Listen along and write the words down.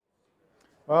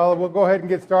Well, we'll go ahead and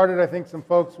get started. I think some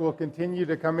folks will continue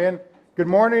to come in. Good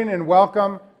morning and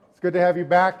welcome. It's good to have you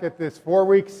back at this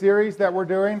 4-week series that we're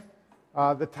doing.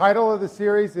 The title of the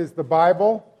series is The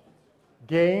Bible,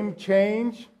 Game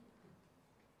Change.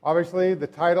 Obviously, the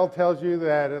title tells you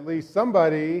that at least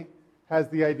somebody has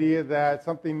the idea that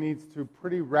something needs to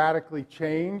pretty radically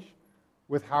change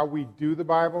with how we do the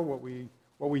Bible,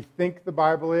 what we think the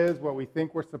Bible is, what we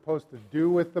think we're supposed to do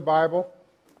with the Bible.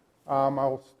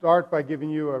 I'll start by giving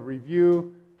you a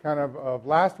review of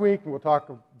last week, and we'll talk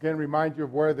again, remind you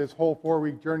of where this whole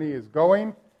 4-week journey is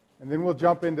going, and then we'll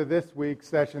jump into this week's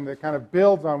session that kind of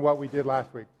builds on what we did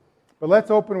last week. But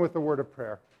let's open with a word of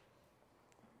prayer.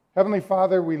 Heavenly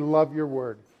Father, we love your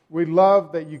word. We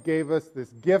love that you gave us this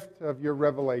gift of your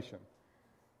revelation.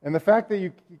 And the fact that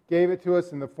you gave it to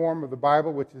us in the form of the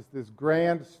Bible, which is this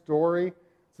grand story,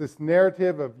 it's this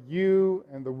narrative of you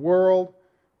and the world,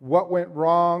 what went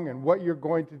wrong and what you're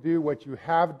going to do, what you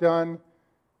have done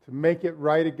to make it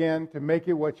right again, to make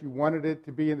it what you wanted it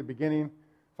to be in the beginning.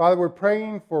 Father, we're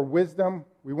praying for wisdom.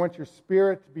 We want your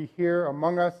Spirit to be here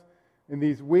among us in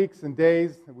these weeks and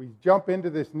days. We jump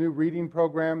into this new reading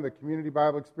program, the Community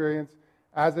Bible Experience,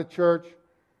 as a church,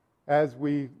 as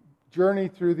we journey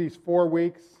through these 4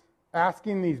 weeks,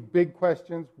 asking these big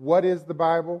questions. What is the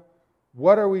Bible?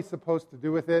 What are we supposed to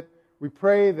do with it? We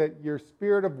pray that your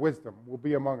spirit of wisdom will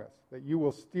be among us, that you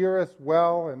will steer us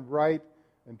well and right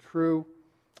and true,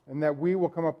 and that we will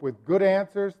come up with good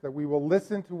answers, that we will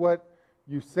listen to what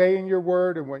you say in your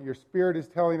word and what your Spirit is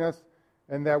telling us,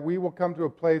 and that we will come to a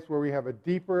place where we have a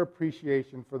deeper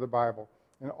appreciation for the Bible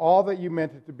and all that you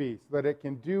meant it to be, so that it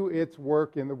can do its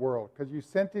work in the world, because you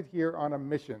sent it here on a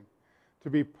mission to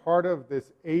be part of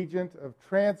this agent of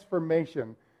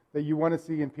transformation that you want to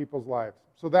see in people's lives.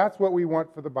 So that's what we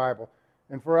want for the Bible.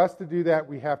 And for us to do that,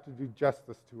 we have to do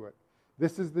justice to it.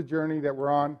 This is the journey that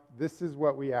we're on. This is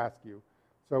what we ask you.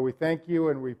 So we thank you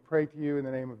and we pray to you in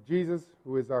the name of Jesus,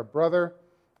 who is our brother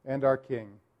and our King.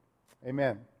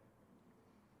 Amen.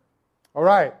 All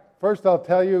right. First, I'll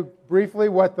tell you briefly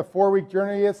what the 4-week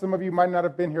journey is. Some of you might not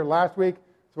have been here last week,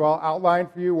 so I'll outline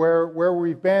for you where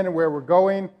we've been and where we're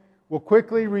going. We'll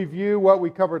quickly review what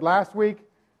we covered last week,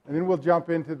 and then we'll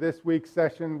jump into this week's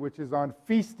session, which is on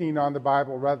feasting on the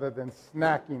Bible rather than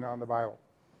snacking on the Bible.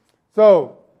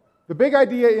 So, the big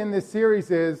idea in this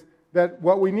series is that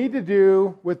what we need to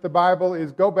do with the Bible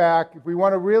is go back. If we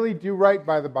want to really do right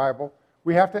by the Bible,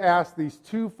 we have to ask these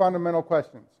 2 fundamental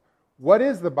questions. What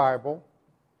is the Bible?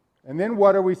 And then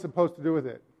what are we supposed to do with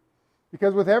it?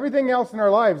 Because with everything else in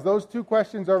our lives, those 2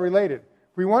 questions are related.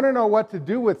 If we want to know what to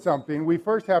do with something, we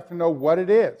first have to know what it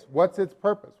is. What's its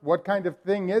purpose? What kind of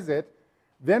thing is it?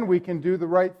 Then we can do the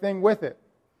right thing with it.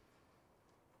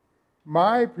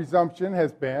 My presumption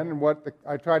has been, and what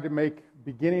I tried to make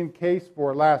beginning case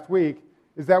for last week,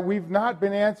 is that we've not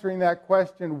been answering that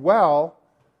question well,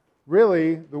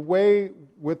 really, the way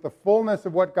with the fullness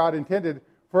of what God intended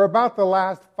for about the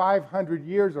last 500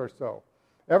 years or so.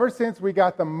 Ever since we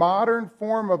got the modern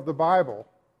form of the Bible,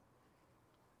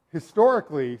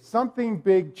 historically, something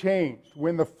big changed.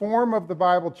 When the form of the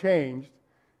Bible changed,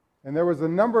 and there was a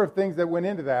number of things that went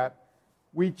into that,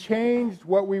 we changed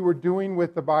what we were doing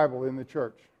with the Bible in the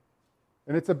church.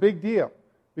 And it's a big deal,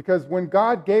 because when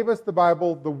God gave us the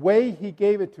Bible, the way He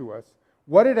gave it to us,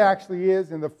 what it actually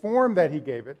is in the form that He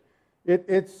gave it,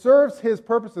 it serves His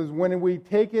purposes when we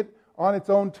take it on its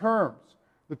own terms,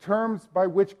 the terms by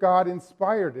which God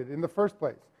inspired it in the first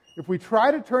place. If we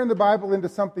try to turn the Bible into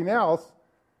something else,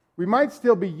 we might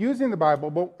still be using the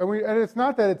Bible, and it's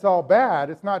not that it's all bad,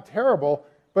 it's not terrible,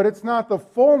 but it's not the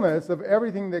fullness of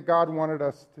everything that God wanted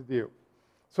us to do.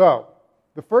 So,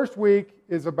 the first week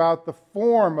is about the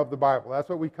form of the Bible. That's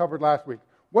what we covered last week.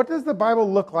 What does the Bible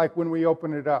look like when we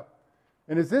open it up?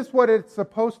 And is this what it's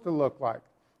supposed to look like?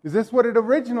 Is this what it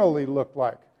originally looked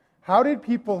like? How did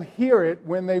people hear it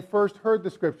when they first heard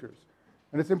the Scriptures?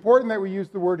 And it's important that we use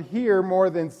the word hear more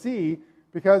than see,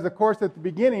 because, of course, at the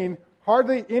beginning,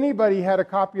 hardly anybody had a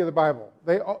copy of the Bible.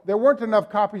 There weren't enough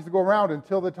copies to go around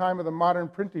until the time of the modern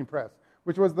printing press,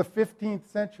 which was the 15th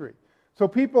century. So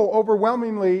people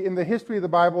overwhelmingly in the history of the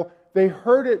Bible, they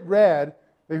heard it read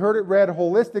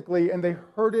holistically, and they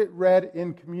heard it read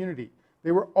in community.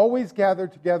 They were always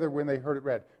gathered together when they heard it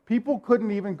read. People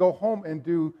couldn't even go home and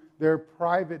do their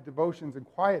private devotions in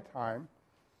quiet time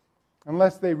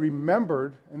unless they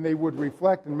remembered, and they would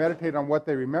reflect and meditate on what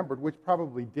they remembered, which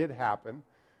probably did happen.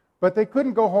 But they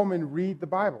couldn't go home and read the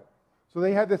Bible. So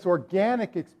they had this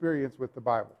organic experience with the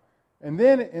Bible. And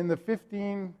then in the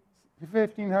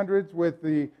 1500s, with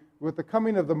the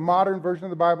coming of the modern version of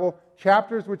the Bible,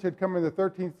 chapters which had come in the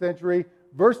 13th century,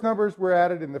 verse numbers were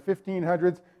added in the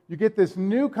 1500s, you get this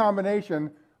new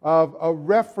combination of a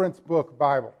reference book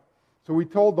Bible. So we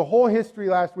told the whole history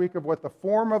last week of what the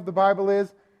form of the Bible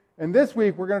is, and this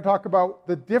week we're going to talk about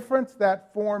the difference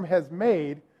that form has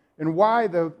made and why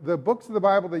the books of the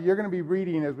Bible that you're going to be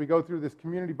reading as we go through this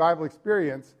community Bible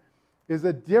experience is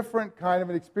a different kind of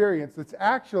an experience. It's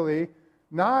actually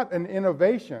not an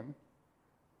innovation,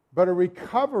 but a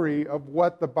recovery of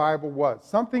what the Bible was.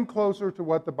 Something closer to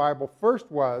what the Bible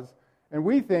first was, and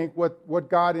we think what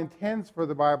God intends for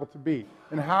the Bible to be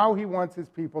and how he wants his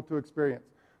people to experience.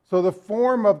 So the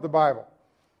form of the Bible.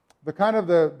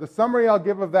 The summary I'll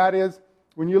give of that is,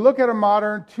 when you look at a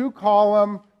modern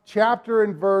 2-column chapter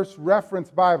and verse reference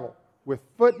Bible with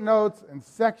footnotes and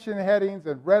section headings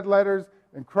and red letters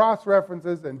and cross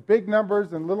references and big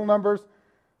numbers and little numbers,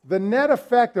 the net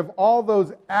effect of all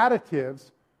those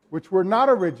additives, which were not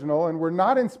original and were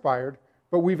not inspired,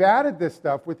 but we've added this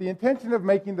stuff with the intention of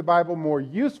making the Bible more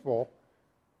useful,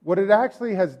 what it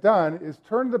actually has done is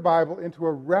turned the Bible into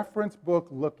a reference book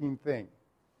looking thing.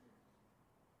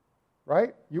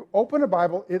 Right? You open a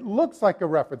Bible, it looks like a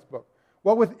reference book.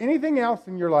 Well, with anything else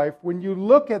in your life, when you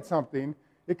look at something,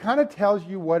 it kind of tells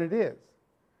you what it is.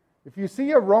 If you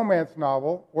see a romance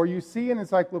novel, or you see an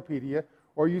encyclopedia,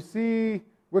 or you see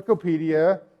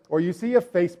Wikipedia, or you see a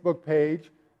Facebook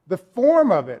page, the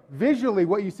form of it, visually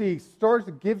what you see,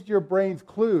 gives your brains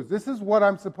clues. This is what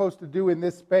I'm supposed to do in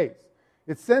this space.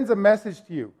 It sends a message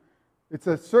to you. It's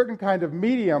a certain kind of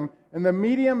medium, and the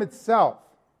medium itself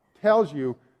tells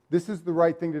you this is the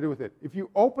right thing to do with it. If you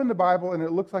open the Bible and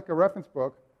it looks like a reference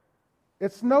book,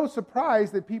 it's no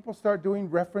surprise that people start doing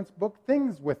reference book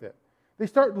things with it. They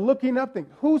start looking up things.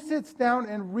 Who sits down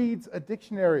and reads a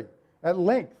dictionary at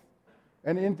length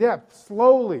and in depth,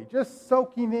 slowly, just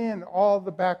soaking in all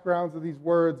the backgrounds of these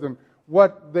words and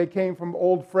what they came from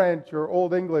Old French or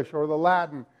Old English or the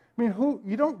Latin? I mean,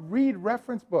 you don't read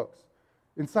reference books,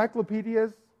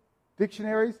 encyclopedias,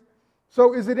 dictionaries.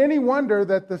 So is it any wonder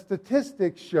that the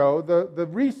statistics show, the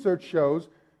research shows,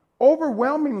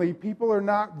 overwhelmingly people are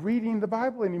not reading the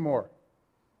Bible anymore?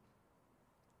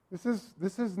 This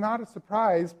is not a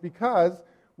surprise because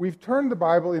we've turned the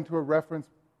Bible into a reference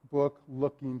book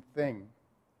looking thing.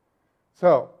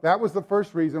 So that was the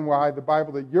first reason why the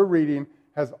Bible that you're reading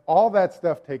has all that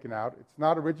stuff taken out. It's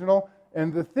not original.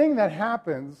 And the thing that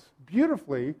happens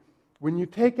beautifully when you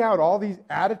take out all these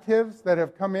additives that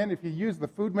have come in, if you use the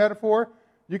food metaphor,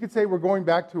 you could say we're going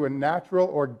back to a natural,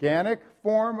 organic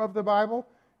form of the Bible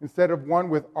instead of one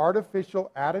with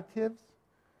artificial additives.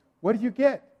 What do you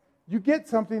get? You get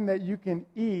something that you can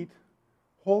eat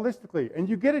holistically. And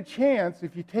you get a chance,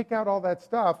 if you take out all that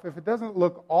stuff, if it doesn't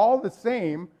look all the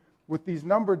same with these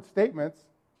numbered statements.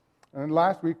 And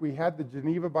last week we had the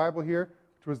Geneva Bible here,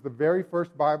 which was the very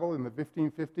first Bible in the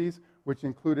 1550s, which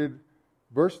included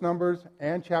verse numbers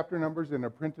and chapter numbers in a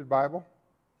printed Bible.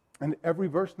 And every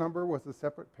verse number was a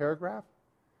separate paragraph.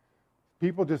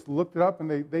 People just looked it up,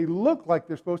 and they look like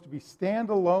they're supposed to be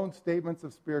standalone statements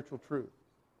of spiritual truth.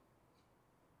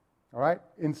 All right?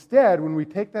 Instead, when we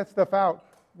take that stuff out,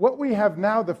 what we have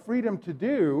now the freedom to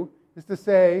do is to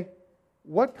say,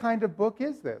 what kind of book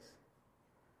is this?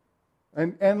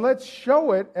 And let's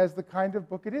show it as the kind of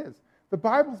book it is. The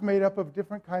Bible's made up of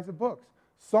different kinds of books.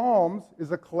 Psalms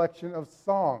is a collection of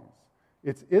songs.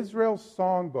 It's Israel's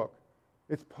songbook.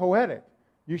 It's poetic.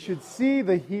 You should see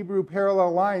the Hebrew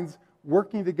parallel lines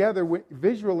working together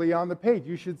visually on the page.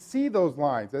 You should see those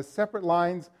lines as separate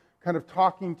lines kind of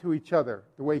talking to each other,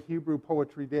 the way Hebrew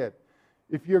poetry did.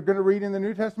 If you're going to read in the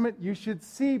New Testament, you should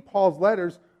see Paul's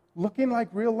letters looking like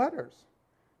real letters.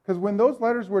 Because when those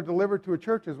letters were delivered to a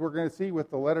church, as we're going to see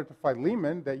with the letter to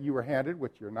Philemon that you were handed,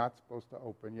 which you're not supposed to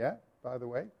open yet, by the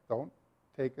way, don't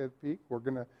take a peek.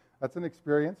 That's an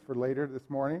experience for later this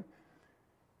morning.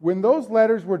 When those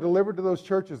letters were delivered to those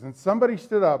churches and somebody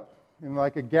stood up in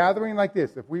like a gathering like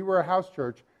this, if we were a house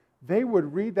church, they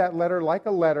would read that letter like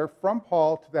a letter from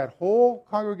Paul to that whole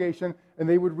congregation, and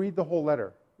they would read the whole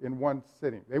letter in one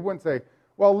sitting. They wouldn't say,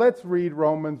 well, let's read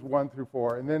Romans 1 through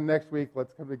 4, and then next week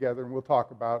let's come together and we'll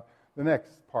talk about the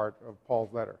next part of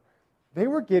Paul's letter. They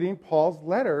were getting Paul's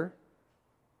letter,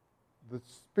 the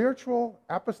spiritual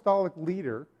apostolic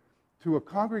leader, to a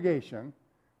congregation.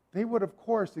 They would, of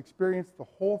course, experience the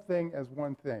whole thing as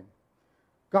one thing.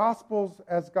 Gospels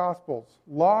as gospels,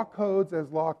 law codes as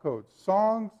law codes,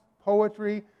 songs,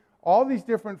 poetry, all these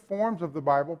different forms of the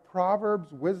Bible,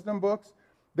 proverbs, wisdom books,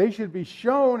 they should be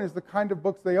shown as the kind of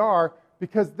books they are,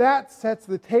 because that sets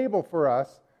the table for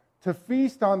us to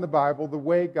feast on the Bible the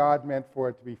way God meant for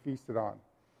it to be feasted on,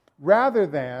 rather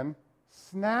than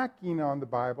snacking on the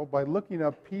Bible by looking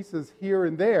up pieces here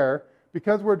and there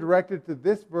because we're directed to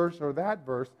this verse or that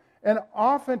verse And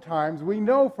oftentimes, we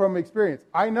know from experience,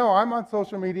 I know I'm on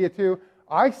social media too,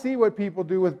 I see what people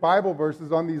do with Bible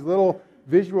verses on these little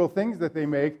visual things that they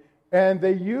make, and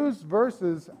they use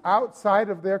verses outside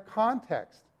of their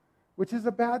context, which is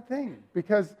a bad thing,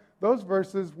 because those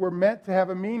verses were meant to have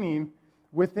a meaning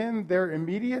within their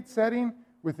immediate setting,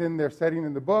 within their setting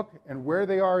in the book, and where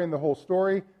they are in the whole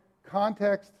story.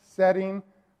 Context, setting,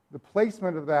 the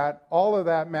placement of that, all of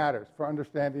that matters for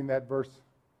understanding that verse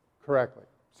correctly.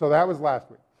 So that was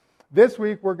last week. This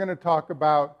week we're going to talk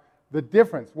about the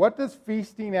difference. What does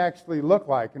feasting actually look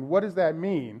like, and what does that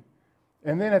mean?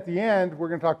 And then at the end, we're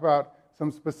going to talk about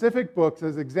some specific books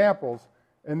as examples.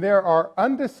 And there are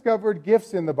undiscovered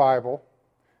gifts in the Bible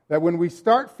that when we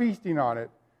start feasting on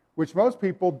it, which most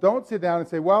people don't sit down and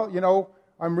say, well, you know,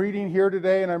 I'm reading here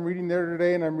today, and I'm reading there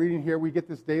today, and I'm reading here. We get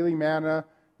this daily manna,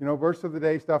 you know, verse of the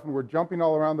day stuff, and we're jumping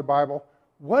all around the Bible.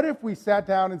 What if we sat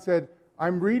down and said,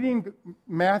 I'm reading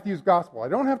Matthew's gospel. I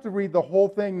don't have to read the whole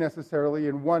thing necessarily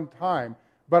in one time,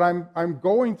 but I'm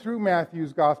going through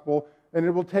Matthew's gospel, and it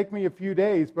will take me a few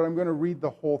days, but I'm going to read the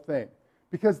whole thing.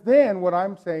 Because then what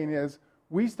I'm saying is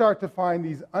we start to find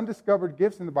these undiscovered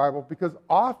gifts in the Bible because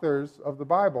authors of the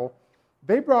Bible,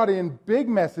 they brought in big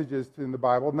messages in the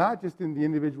Bible, not just in the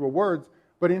individual words,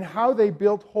 but in how they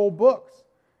built whole books.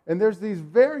 And there's these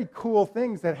very cool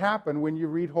things that happen when you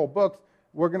read whole books.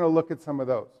 We're going to look at some of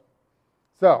those.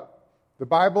 So, the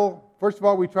Bible, first of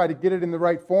all, we try to get it in the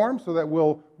right form so that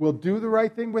we'll do the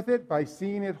right thing with it by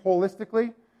seeing it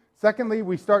holistically. Secondly,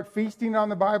 we start feasting on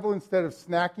the Bible instead of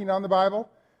snacking on the Bible.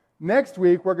 Next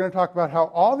week, we're going to talk about how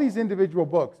all these individual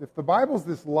books, if the Bible's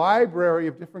this library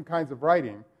of different kinds of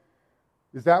writing,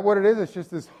 is that what it is? It's just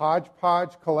this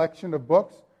hodgepodge collection of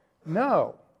books?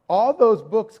 No. All those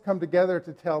books come together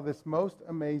to tell this most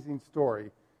amazing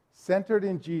story centered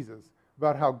in Jesus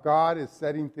about how God is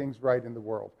setting things right in the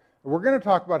world. And we're going to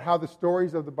talk about how the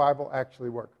stories of the Bible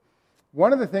actually work.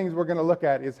 One of the things we're going to look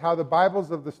at is how the Bibles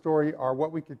of the story are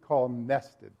what we could call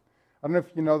nested. I don't know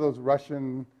if you know those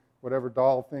Russian, whatever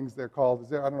doll things they're called.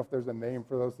 I don't know if there's a name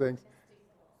for those things.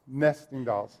 Nesting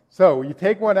dolls. So you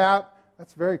take one out.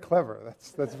 That's very clever.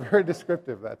 That's very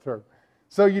descriptive, that term.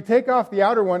 So you take off the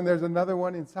outer one, and there's another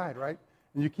one inside, right?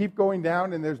 And you keep going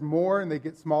down, and there's more, and they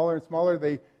get smaller and smaller.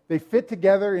 They fit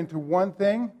together into one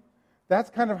thing. That's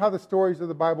kind of how the stories of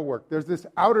the Bible work. There's this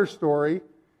outer story,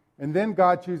 and then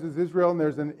God chooses Israel, and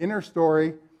there's an inner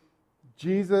story,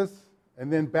 Jesus,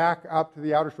 and then back up to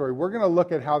the outer story. We're going to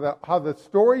look at how the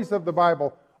stories of the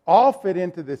Bible all fit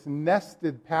into this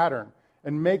nested pattern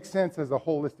and make sense as a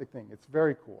holistic thing. It's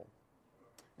very cool.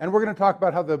 And we're going to talk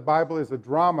about how the Bible is a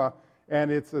drama,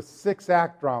 and it's a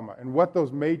 6-act drama, and what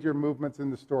those major movements in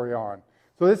the story are.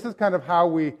 So this is kind of how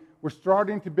we're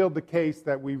starting to build the case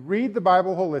that we read the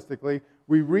Bible holistically,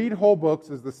 we read whole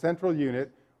books as the central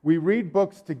unit, we read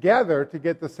books together to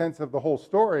get the sense of the whole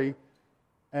story,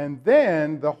 and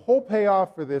then the whole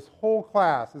payoff for this whole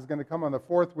class is going to come on the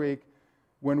 4th week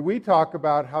when we talk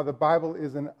about how the Bible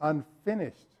is an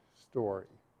unfinished story.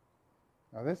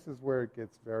 Now this is where it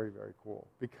gets very, very cool.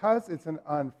 Because it's an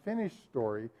unfinished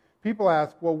story, people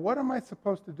ask, well, what am I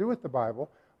supposed to do with the Bible?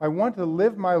 I want to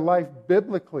live my life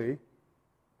biblically.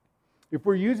 If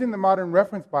we're using the Modern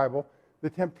Reference Bible, the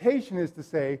temptation is to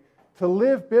say, to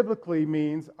live biblically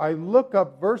means I look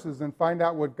up verses and find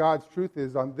out what God's truth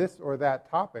is on this or that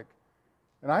topic.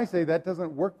 And I say that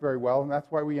doesn't work very well, and that's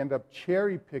why we end up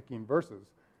cherry-picking verses,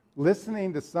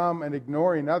 listening to some and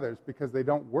ignoring others because they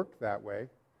don't work that way.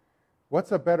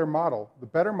 What's a better model? The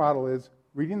better model is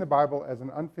reading the Bible as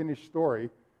an unfinished story,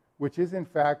 which is in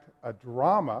fact a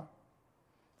drama.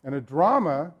 And a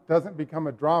drama doesn't become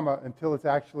a drama until it's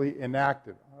actually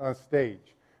enacted on a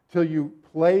stage, till you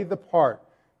play the part,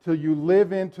 till you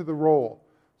live into the role.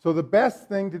 So the best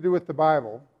thing to do with the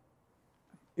Bible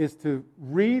is to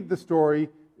read the story,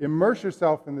 immerse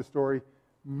yourself in the story,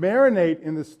 marinate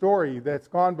in the story that's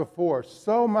gone before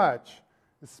so much,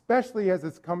 especially as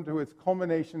it's come to its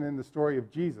culmination in the story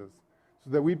of Jesus,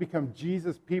 so that we become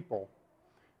Jesus people.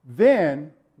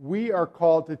 Then we are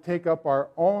called to take up our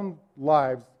own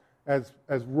lives as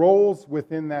roles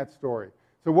within that story.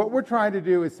 So what we're trying to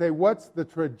do is say, what's the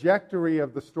trajectory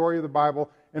of the story of the Bible,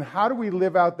 and how do we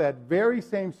live out that very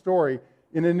same story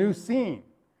in a new scene?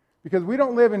 Because we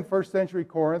don't live in 1st century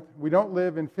Corinth. We don't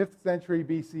live in 5th century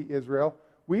BC Israel.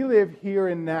 We live here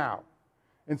and now.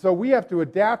 And so we have to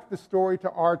adapt the story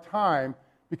to our time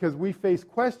because we face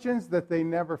questions that they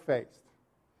never faced.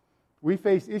 We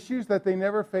face issues that they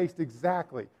never faced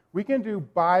exactly. We can do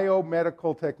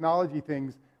biomedical technology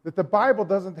things that the Bible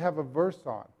doesn't have a verse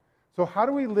on. So how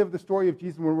do we live the story of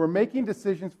Jesus when we're making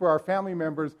decisions for our family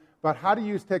members about how to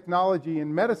use technology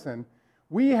in medicine?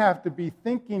 We have to be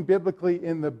thinking biblically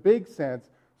in the big sense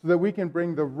so that we can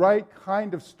bring the right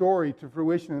kind of story to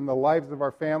fruition in the lives of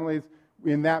our families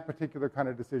in that particular kind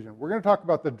of decision. We're going to talk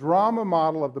about the drama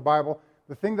model of the Bible.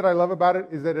 The thing that I love about it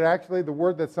is that it actually, the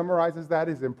word that summarizes that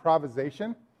is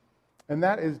improvisation. And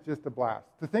that is just a blast.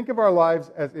 To think of our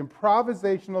lives as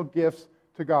improvisational gifts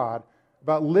to God,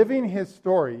 about living His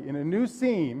story in a new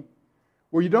scene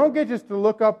where you don't get just to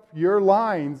look up your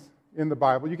lines in the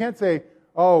Bible. You can't say,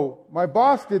 oh, my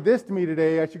boss did this to me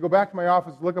today. I should go back to my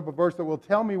office and look up a verse that will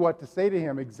tell me what to say to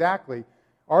him exactly.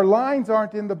 Our lines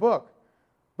aren't in the book.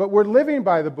 But we're living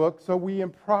by the book, so we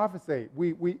improvisate.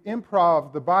 We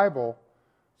improv the Bible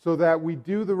so that we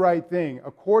do the right thing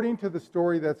according to the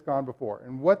story that's gone before.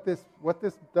 And what this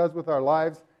does with our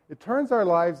lives, it turns our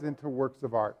lives into works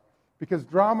of art, because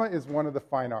drama is one of the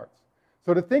fine arts.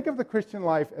 So to think of the Christian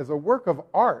life as a work of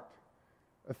art,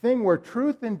 a thing where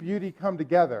truth and beauty come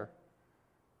together,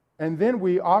 and then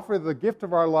we offer the gift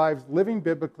of our lives living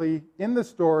biblically in the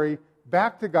story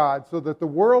back to God so that the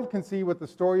world can see what the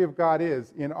story of God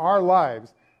is in our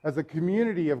lives as a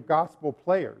community of gospel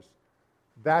players.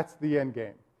 That's the end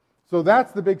game. So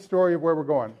that's the big story of where we're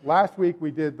going. Last week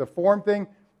we did the form thing.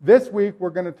 This week we're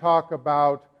going to talk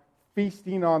about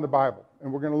feasting on the Bible.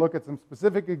 And we're going to look at some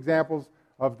specific examples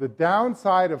of the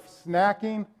downside of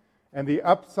snacking and the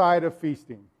upside of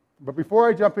feasting. But before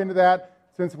I jump into that,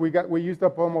 since we used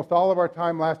up almost all of our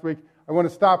time last week, I want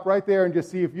to stop right there and just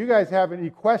see if you guys have any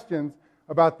questions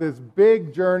about this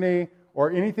big journey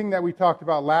or anything that we talked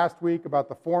about last week about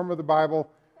the form of the Bible,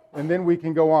 and then we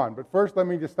can go on. But first, let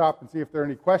me just stop and see if there are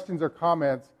any questions or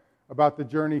comments about the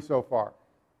journey so far.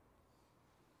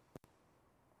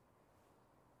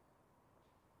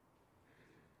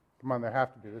 Come on, there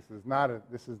have to be. This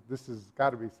has got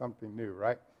to be something new,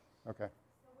 right? Okay.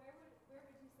 So where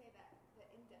would you say that the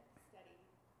in-depth study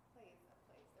plays a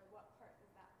place, or what part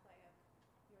does that play of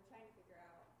you're trying to figure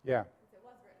out? Yeah. Since it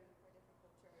was written for different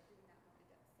culture, doing that more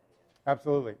in-depth study.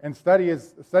 Absolutely. And study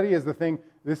is the thing.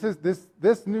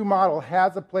 This new model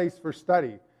has a place for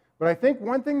study. But I think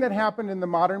one thing that happened in the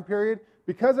modern period,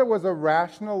 because it was a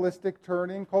rationalistic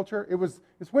turning culture,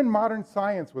 it's when modern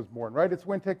science was born, right? It's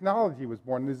when technology was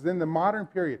born. It's in the modern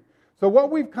period. So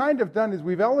what we've kind of done is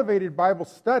we've elevated Bible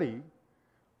study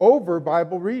over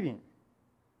Bible reading.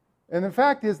 And the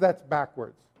fact is that's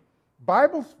backwards.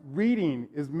 Bible reading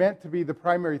is meant to be the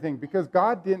primary thing because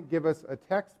God didn't give us a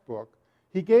textbook.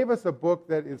 He gave us a book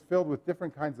that is filled with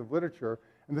different kinds of literature.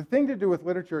 And the thing to do with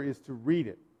literature is to read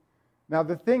it. Now,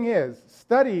 the thing is,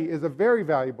 study is a very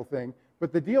valuable thing,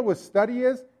 but the deal with study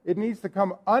is it needs to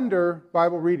come under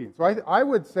Bible reading. So I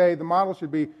would say the model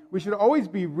should be, we should always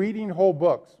be reading whole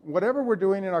books. Whatever we're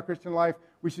doing in our Christian life,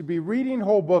 we should be reading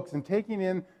whole books and taking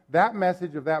in that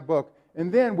message of that book.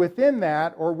 And then within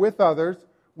that, or with others,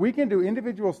 we can do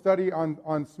individual study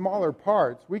on smaller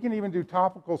parts. We can even do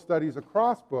topical studies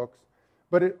across books,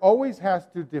 but it always has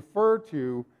to defer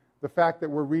to the fact that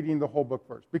we're reading the whole book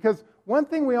first. Because one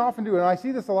thing we often do, and I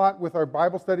see this a lot with our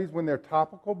Bible studies when they're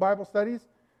topical Bible studies,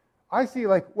 I see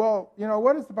like, well,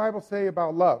 what does the Bible say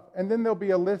about love? And then there'll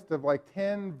be a list of like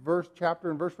 10 chapter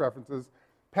and verse references,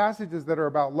 passages that are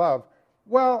about love.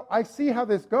 Well, I see how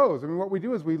this goes. I mean, what we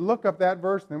do is we look up that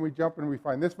verse, and then we jump and we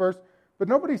find this verse, but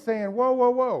nobody's saying, whoa,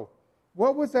 whoa, whoa.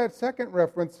 What was that second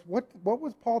reference? What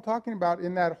was Paul talking about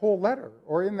in that whole letter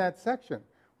or in that section?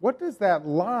 What does that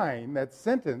line, that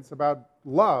sentence about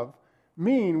love,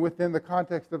 mean within the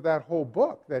context of that whole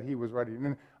book that he was writing?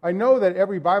 And I know that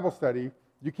every Bible study,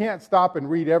 you can't stop and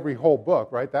read every whole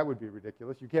book, right? That would be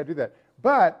ridiculous. You can't do that.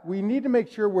 But we need to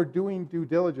make sure we're doing due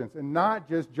diligence and not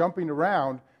just jumping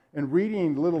around and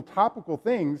reading little topical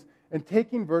things and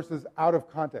taking verses out of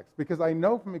context. Because I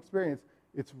know from experience,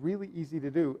 it's really easy to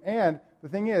do. And the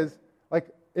thing is, like,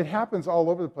 it happens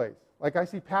all over the place. Like I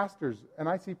see pastors and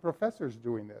I see professors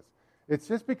doing this. It's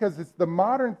just because it's the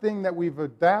modern thing that we've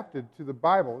adapted to the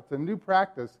Bible. It's a new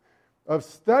practice of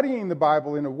studying the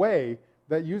Bible in a way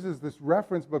that uses this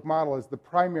reference book model as the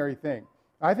primary thing.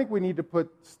 I think we need to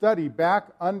put study back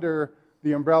under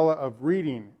the umbrella of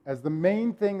reading as the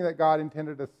main thing that God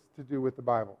intended us to do with the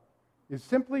Bible, is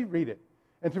simply read it.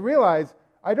 And to realize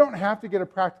I don't have to get a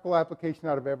practical application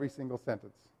out of every single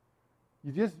sentence.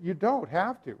 You don't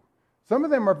have to. Some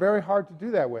of them are very hard to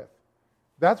do that with.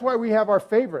 That's why we have our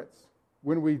favorites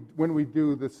when we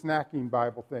do the snacking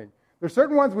Bible thing. There's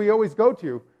certain ones we always go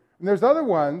to, and there's other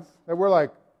ones that we're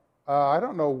like, I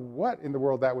don't know what in the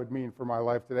world that would mean for my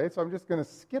life today, so I'm just going to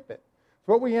skip it.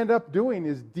 So what we end up doing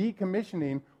is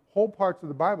decommissioning whole parts of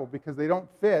the Bible because they don't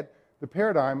fit the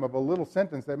paradigm of a little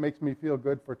sentence that makes me feel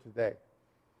good for today.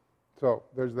 So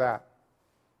there's that.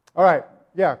 All right.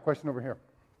 Yeah, question over here.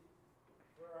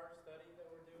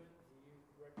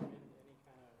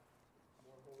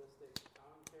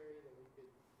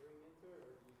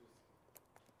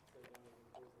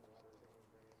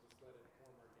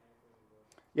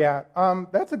 Yeah,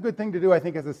 that's a good thing to do, I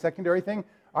think, as a secondary thing.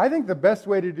 I think the best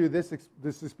way to do this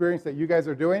experience that you guys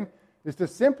are doing is to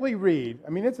simply read. I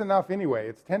mean, it's enough anyway.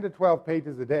 It's 10 to 12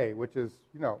 pages a day, which is,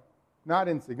 not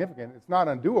insignificant. It's not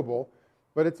undoable,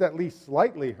 but it's at least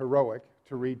slightly heroic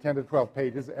to read 10 to 12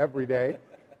 pages every day,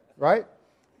 right?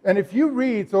 And if you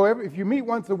read, if you meet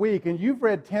once a week and you've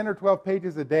read 10 or 12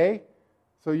 pages a day,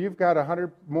 so you've got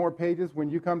 100 more pages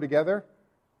when you come together,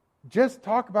 just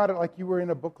talk about it like you were in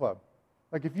a book club.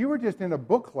 Like if you were just in a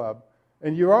book club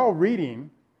and you're all reading,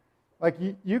 like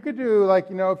you could do, like,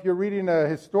 if you're reading a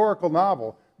historical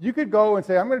novel, you could go and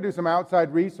say, I'm going to do some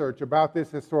outside research about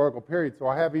this historical period so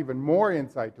I have even more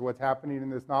insight to what's happening in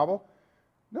this novel.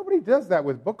 Nobody does that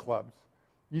with book clubs.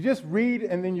 You just read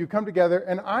and then you come together,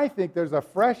 and I think there's a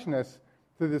freshness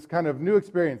to this kind of new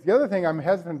experience. The other thing I'm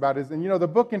hesitant about is, and the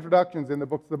book introductions in the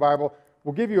books of the Bible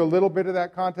will give you a little bit of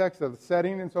that context of the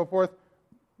setting and so forth,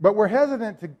 but we're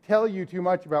hesitant to tell you too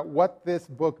much about what this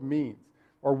book means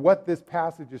or what this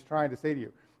passage is trying to say to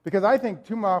you. Because I think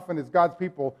too often as God's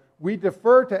people, we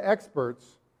defer to experts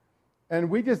and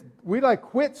we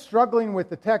quit struggling with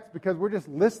the text because we're just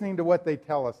listening to what they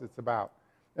tell us it's about.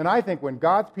 And I think when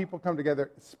God's people come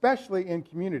together, especially in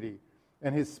community,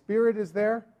 and His Spirit is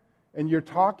there, and you're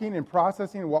talking and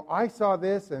processing, well, I saw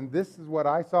this, and this is what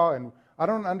I saw, and I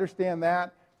don't understand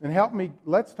that, and help me,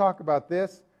 let's talk about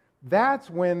this. That's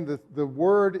when the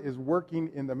Word is working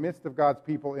in the midst of God's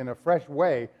people in a fresh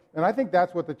way, and I think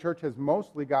that's what the church has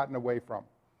mostly gotten away from.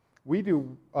 We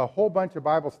do a whole bunch of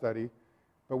Bible study,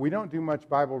 but we don't do much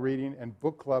Bible reading and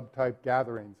book club type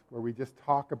gatherings where we just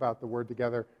talk about the Word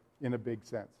together in a big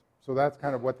sense. So that's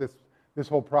kind of what this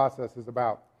whole process is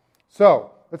about. So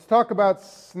let's talk about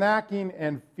snacking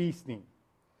and feasting,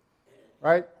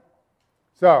 right?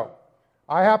 So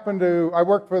I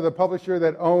work for the publisher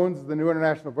that owns the New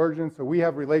International Version, so we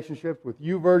have relationships with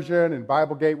YouVersion and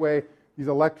Bible Gateway, these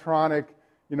electronic,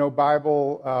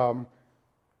 Bible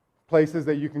places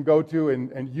that you can go to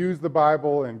and use the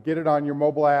Bible and get it on your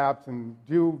mobile apps and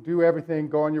do everything,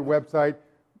 go on your website.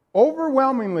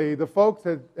 Overwhelmingly, the folks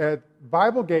at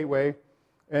Bible Gateway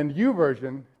and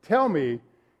YouVersion tell me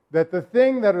that the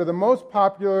thing that are the most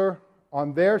popular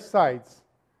on their sites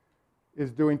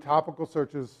is doing topical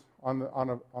searches on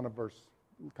a verse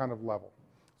kind of level.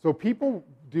 So people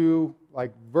do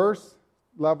like verse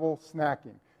level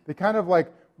snacking. They kind of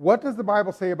like, what does the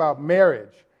Bible say about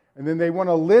marriage? And then they want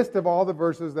a list of all the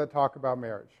verses that talk about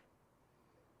marriage.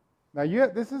 Now,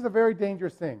 this is a very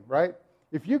dangerous thing, right?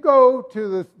 If you go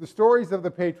to the stories of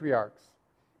the patriarchs,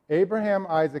 Abraham,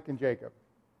 Isaac, and Jacob,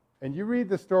 and you read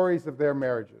the stories of their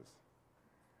marriages,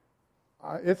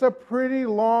 it's a pretty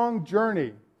long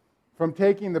journey from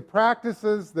taking the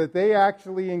practices that they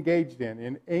actually engaged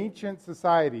in ancient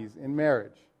societies in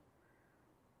marriage,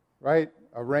 right?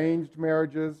 Arranged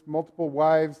marriages, multiple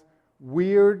wives,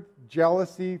 weird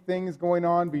jealousy things going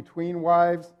on between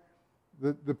wives,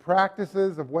 the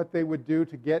practices of what they would do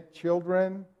to get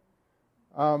children.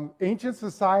 Ancient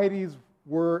societies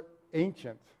were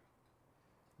ancient.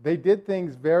 They did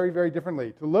things very, very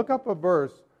differently. To look up a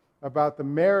verse about the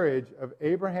marriage of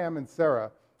Abraham and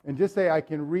Sarah and just say, I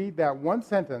can read that one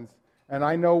sentence and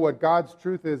I know what God's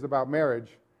truth is about marriage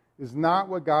is not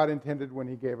what God intended when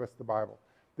He gave us the Bible.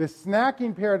 This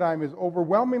snacking paradigm is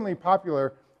overwhelmingly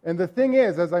popular. And the thing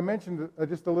is, as I mentioned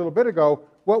just a little bit ago,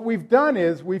 what we've done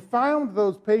is we found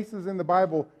those places in the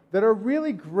Bible that are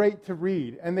really great to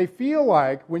read. And they feel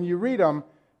like, when you read them,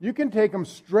 you can take them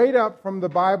straight up from the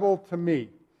Bible to me.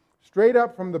 Straight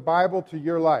up from the Bible to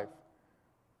your life.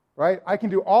 Right? I can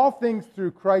do all things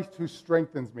through Christ who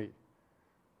strengthens me.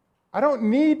 I don't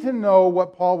need to know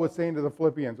what Paul was saying to the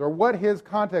Philippians or what his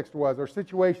context was or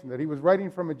situation, that he was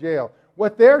writing from a jail,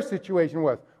 what their situation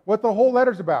was, what the whole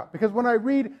letter's about. Because when I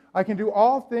read, I can do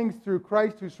all things through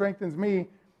Christ who strengthens me,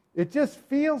 it just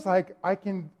feels like I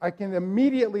can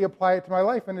immediately apply it to my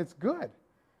life, and it's good.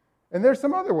 And there's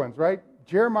some other ones, right?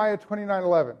 Jeremiah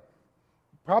 29:11,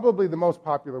 probably the most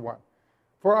popular one.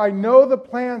 For I know the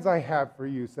plans I have for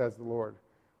you, says the Lord.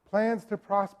 Plans to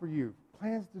prosper you,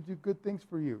 plans to do good things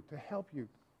for you, to help you.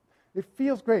 It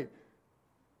feels great.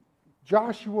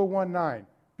 Joshua 1:9,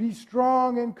 be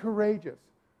strong and courageous.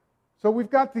 So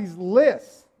we've got these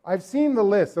lists. I've seen the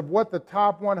list of what the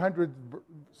top 100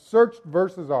 searched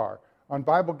verses are on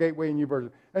Bible Gateway and YouVersion.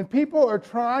 And people are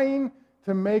trying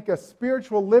to make a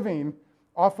spiritual living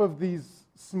off of these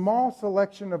small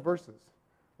selection of verses.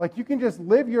 Like you can just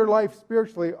live your life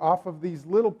spiritually off of these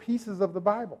little pieces of the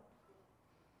Bible.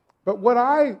 But when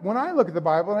I look at the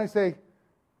Bible and I say,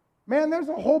 man, there's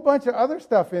a whole bunch of other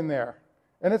stuff in there.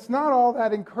 And it's not all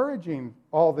that encouraging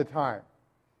all the time.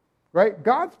 Right?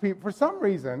 God's people, for some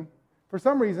reason, for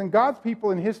some reason, God's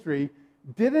people in history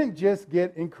didn't just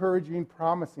get encouraging,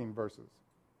 promising verses.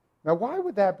 Now, why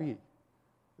would that be?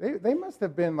 They must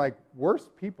have been like worse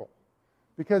people,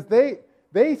 because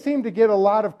they seem to get a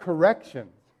lot of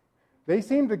corrections. They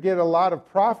seem to get a lot of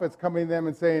prophets coming to them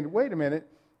and saying, wait a minute,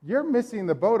 you're missing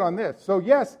the boat on this. So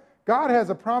yes, God has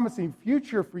a promising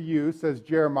future for you, says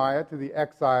Jeremiah to the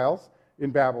exiles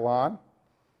in Babylon.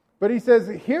 But he says,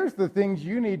 here's the things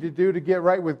you need to do to get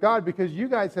right with God, because you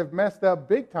guys have messed up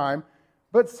big time.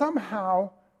 But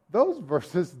somehow, those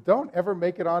verses don't ever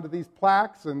make it onto these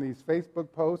plaques and these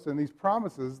Facebook posts and these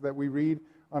promises that we read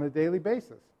on a daily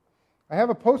basis. I have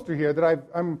a poster here that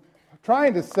I'm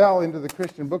trying to sell into the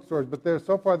Christian bookstores, but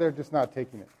so far they're just not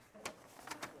taking it.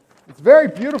 It's very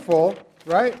beautiful,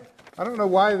 right? I don't know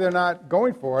why they're not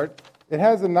going for it. It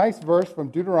has a nice verse from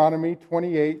Deuteronomy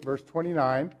 28, verse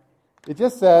 29. It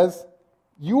just says,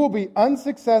 you will be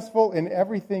unsuccessful in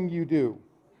everything you do.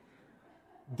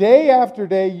 Day after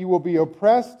day you will be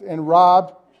oppressed and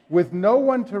robbed with no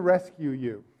one to rescue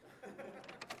you.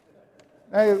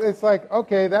 It's like,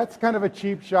 okay, that's kind of a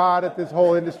cheap shot at this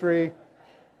whole industry.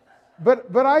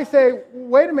 But I say,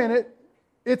 wait a minute,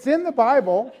 it's in the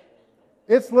Bible.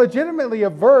 It's legitimately a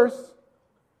verse.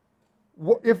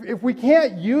 If we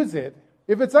can't use it,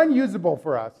 if it's unusable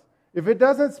for us, if it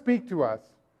doesn't speak to us,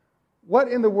 what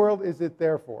in the world is it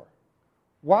there for?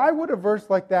 Why would a verse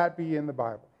like that be in the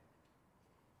Bible?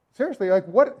 Seriously, like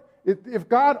what if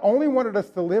God only wanted us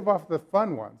to live off the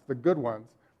fun ones, the good ones,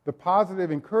 the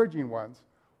positive, encouraging ones,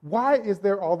 why is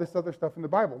there all this other stuff in the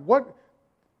Bible? What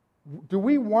do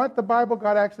we want the Bible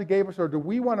God actually gave us, or do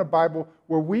we want a Bible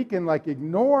where we can like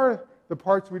ignore the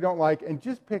parts we don't like and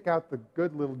just pick out the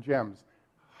good little gems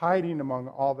hiding among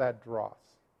all that dross?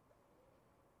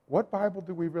 What Bible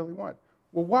do we really want?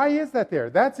 Well, why is that there?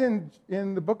 That's in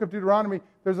the book of Deuteronomy.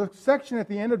 There's a section at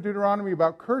the end of Deuteronomy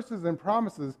about curses and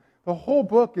promises. The whole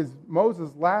book is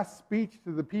Moses' last speech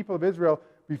to the people of Israel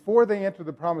before they enter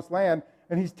the promised land.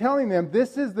 And he's telling them,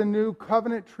 this is the new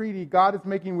covenant treaty God is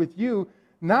making with you,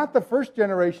 not the first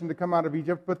generation to come out of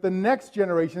Egypt, but the next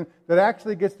generation that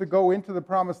actually gets to go into the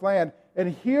promised land.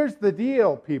 And here's the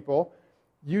deal, people.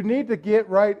 You need to get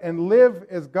right and live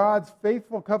as God's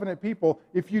faithful covenant people.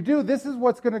 If you do, this is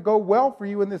what's going to go well for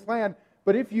you in this land.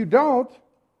 But if you don't,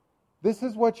 this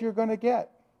is what you're going to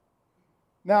get.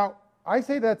 Now, I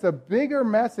say that's a bigger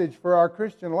message for our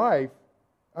Christian life,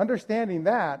 understanding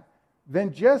that,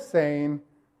 than just saying,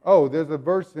 oh, there's a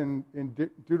verse in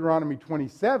Deuteronomy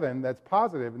 27 that's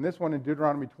positive, and this one in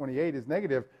Deuteronomy 28 is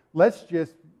negative. Let's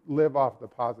just live off the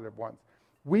positive ones.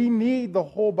 We need the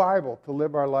whole Bible to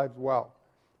live our lives well.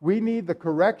 We need the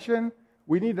correction.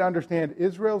 We need to understand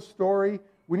Israel's story.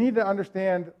 We need to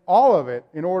understand all of it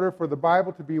in order for the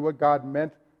Bible to be what God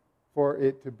meant for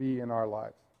it to be in our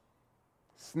lives.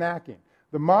 Snacking.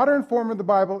 The modern form of the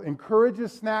Bible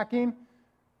encourages snacking.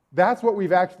 That's what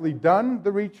we've actually done,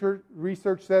 the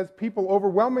research says. People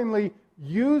overwhelmingly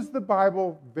use the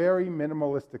Bible very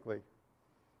minimalistically.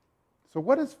 So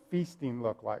what does feasting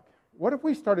look like? What if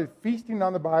we started feasting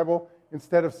on the Bible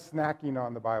instead of snacking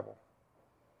on the Bible?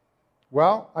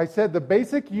 Well, I said the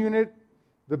basic unit,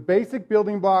 the basic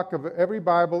building block of every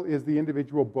Bible is the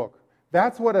individual book.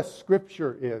 That's what a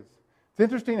scripture is. It's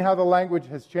interesting how the language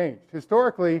has changed.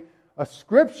 Historically, a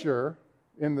scripture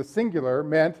in the singular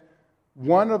meant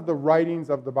one of the writings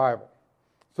of the Bible.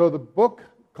 So the book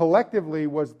collectively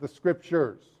was the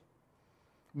scriptures.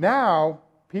 Now,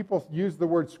 people use the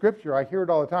word scripture. I hear it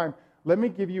all the time. Let me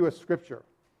give you a scripture.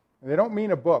 And they don't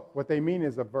mean a book. What they mean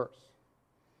is a verse.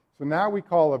 So now we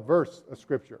call a verse a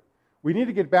scripture. We need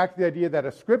to get back to the idea that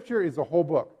a scripture is a whole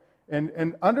book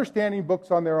and understanding books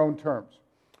on their own terms.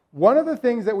 One of the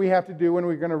things that we have to do when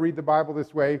we're going to read the Bible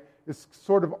this way is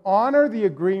sort of honor the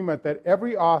agreement that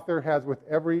every author has with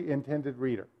every intended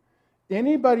reader.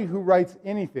 Anybody who writes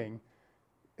anything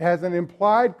has an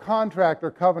implied contract or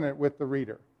covenant with the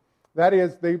reader. That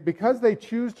is, because they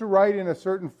choose to write in a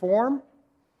certain form,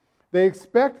 they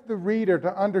expect the reader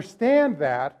to understand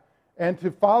that and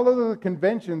to follow the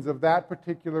conventions of that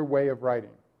particular way of writing.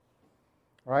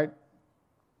 All right?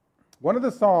 One of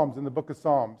the Psalms in the book of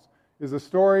Psalms is a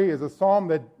psalm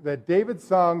that David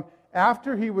sung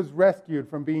after he was rescued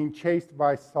from being chased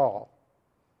by Saul.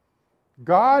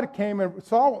 God came and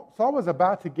Saul was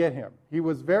about to get him. He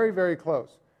was very, very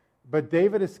close. But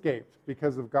David escaped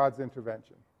because of God's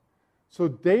intervention. So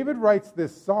David writes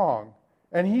this song,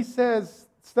 and he says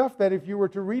stuff that if you were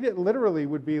to read it literally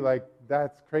would be like,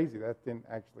 that's crazy. That didn't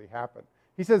actually happen.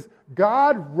 He says,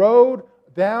 God rode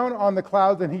down on the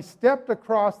clouds, and he stepped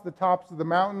across the tops of the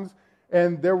mountains,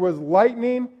 and there was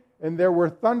lightning, and there were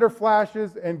thunder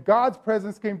flashes, and God's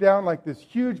presence came down like this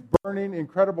huge, burning,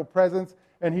 incredible presence,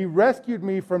 and he rescued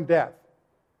me from death.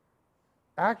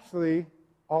 Actually,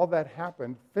 all that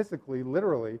happened physically,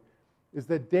 literally, is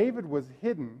that David was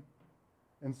hidden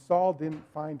and Saul didn't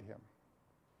find him.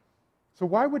 So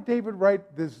why would David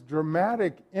write this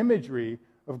dramatic imagery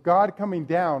of God coming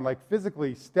down, like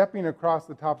physically stepping across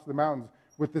the tops of the mountains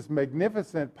with this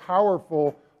magnificent,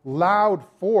 powerful, loud,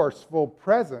 forceful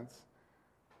presence?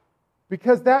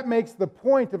 Because that makes the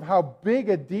point of how big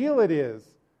a deal it is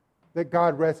that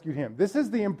God rescued him. This is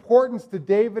the importance to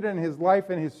David and his life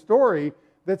and his story,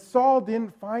 that Saul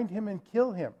didn't find him and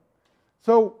kill him.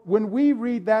 So when we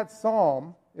read that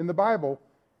psalm in the Bible,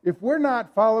 if we're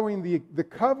not following the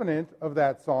covenant of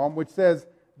that psalm, which says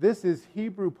this is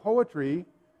Hebrew poetry,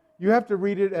 you have to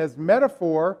read it as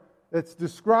metaphor that's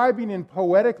describing in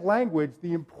poetic language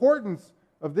the importance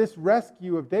of this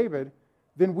rescue of David,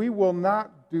 then we will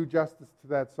not do justice to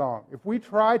that song. If we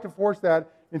try to force that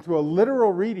into a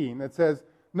literal reading that says,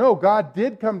 no, God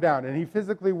did come down and he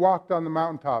physically walked on the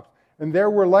mountaintops, and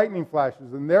there were lightning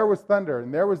flashes, and there was thunder,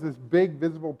 and there was this big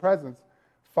visible presence,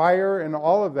 fire and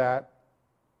all of that,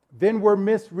 then we're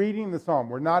misreading the psalm.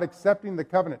 We're not accepting the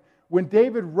covenant. When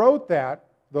David wrote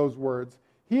those words,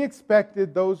 he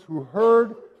expected those who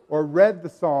heard or read the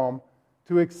psalm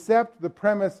to accept the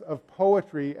premise of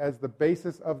poetry as the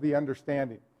basis of the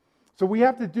understanding. So we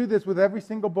have to do this with every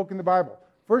single book in the Bible.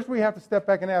 First, we have to step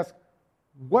back and ask,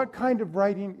 what kind of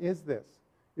writing is this?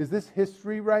 Is this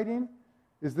history writing?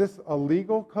 Is this a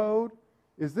legal code?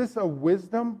 Is this a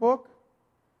wisdom book?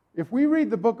 If we read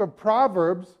the book of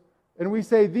Proverbs and we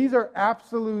say these are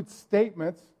absolute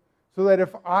statements, so that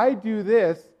if I do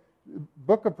this, the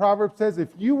book of Proverbs says if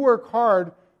you work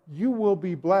hard, you will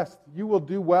be blessed. You will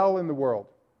do well in the world.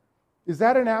 Is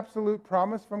that an absolute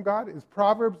promise from God? Is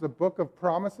Proverbs a book of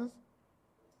promises?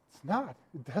 It's not.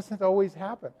 It doesn't always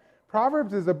happen.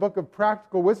 Proverbs is a book of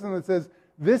practical wisdom that says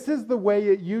this is the way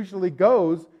it usually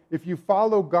goes if you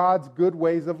follow God's good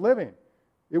ways of living.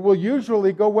 It will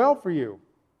usually go well for you.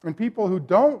 And people who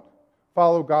don't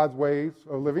follow God's ways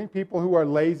of living, people who are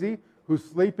lazy, who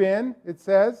sleep in, it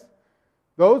says,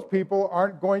 those people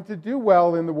aren't going to do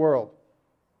well in the world.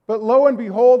 But lo and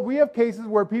behold, we have cases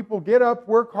where people get up,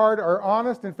 work hard, are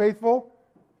honest and faithful,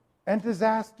 and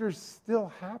disasters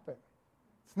still happen.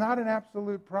 It's not an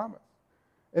absolute promise.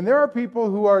 And there are people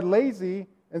who are lazy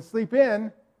and sleep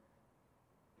in,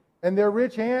 and their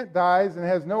rich aunt dies and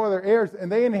has no other heirs,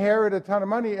 and they inherit a ton of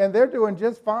money, and they're doing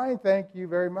just fine, thank you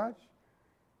very much.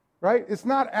 Right? It's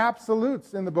not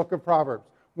absolutes in the book of Proverbs.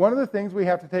 One of the things we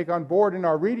have to take on board in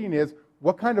our reading is,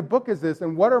 what kind of book is this,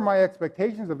 and what are my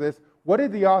expectations of this? What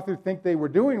did the author think they were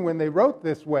doing when they wrote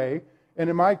this way, and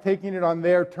am I taking it on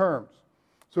their terms?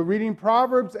 So reading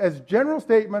Proverbs as general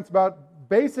statements about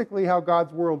basically how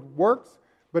God's world works,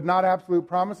 but not absolute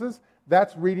promises,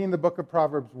 that's reading the book of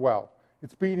Proverbs well.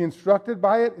 It's being instructed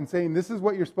by it and saying this is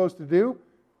what you're supposed to do,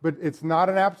 but it's not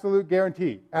an absolute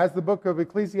guarantee, as the book of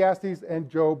Ecclesiastes and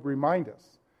Job remind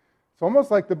us. It's almost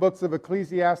like the books of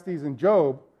Ecclesiastes and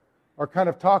Job are kind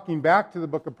of talking back to the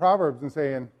book of Proverbs and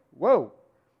saying, whoa,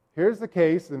 here's the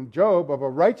case in Job of a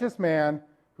righteous man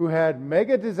who had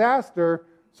mega disaster,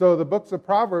 so the books of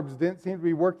Proverbs didn't seem to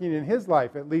be working in his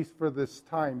life, at least for this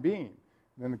time being.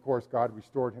 And then, of course, God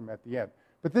restored him at the end.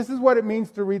 But this is what it means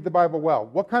to read the Bible well.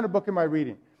 What kind of book am I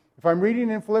reading? If I'm reading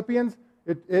in Philippians,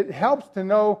 it helps to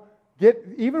know,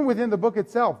 even within the book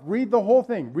itself, read the whole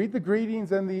thing. Read the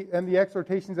greetings and the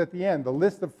exhortations at the end, the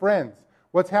list of friends,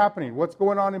 what's happening, what's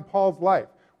going on in Paul's life,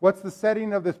 what's the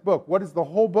setting of this book, what is the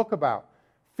whole book about.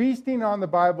 Feasting on the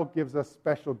Bible gives us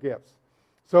special gifts.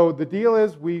 So the deal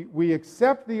is we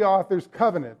accept the author's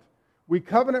covenant. We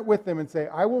covenant with them and say,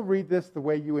 I will read this the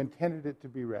way you intended it to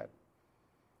be read.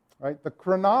 Right? The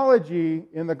chronology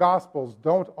in the Gospels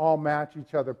don't all match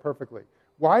each other perfectly.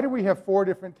 Why do we have 4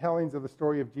 different tellings of the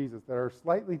story of Jesus that are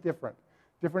slightly different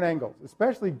angles,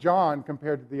 especially John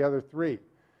compared to the other 3?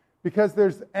 Because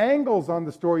there's angles on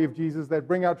the story of Jesus that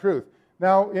bring out truth.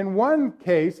 Now, in one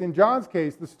case, in John's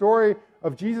case, the story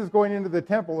of Jesus going into the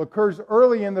temple occurs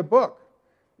early in the book.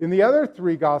 In the other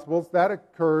 3 Gospels, that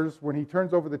occurs when he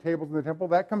turns over the tables in the temple.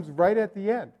 That comes right at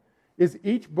the end. Is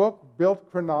each book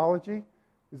built chronology?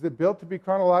 Is it built to be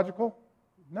chronological?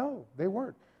 No, they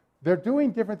weren't. They're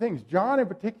doing different things. John in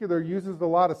particular uses a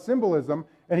lot of symbolism,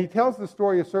 and he tells the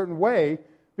story a certain way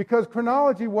because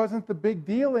chronology wasn't the big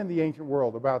deal in the ancient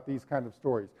world about these kind of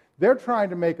stories. They're trying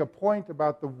to make a point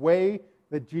about the way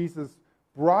that Jesus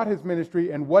brought his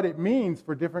ministry and what it means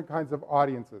for different kinds of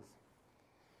audiences.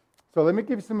 So let me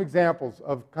give you some examples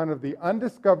of kind of the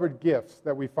undiscovered gifts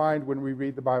that we find when we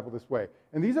read the Bible this way.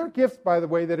 And these are gifts, by the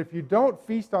way, that if you don't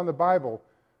feast on the Bible,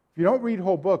 if you don't read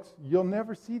whole books, you'll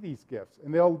never see these gifts.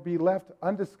 And they'll be left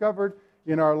undiscovered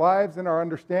in our lives and our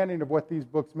understanding of what these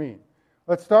books mean.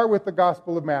 Let's start with the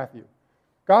Gospel of Matthew.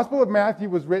 Gospel of Matthew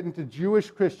was written to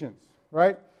Jewish Christians,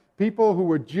 right? People who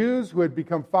were Jews who had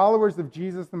become followers of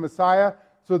Jesus the Messiah.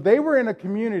 So they were in a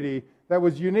community that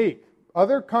was unique.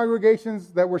 Other congregations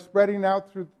that were spreading out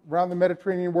around the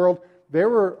Mediterranean world, a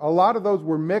lot of those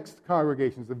were mixed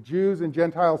congregations of Jews and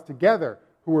Gentiles together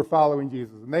who were following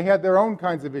Jesus. And they had their own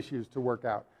kinds of issues to work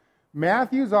out.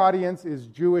 Matthew's audience is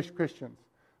Jewish Christians.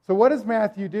 So what does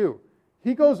Matthew do?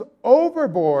 He goes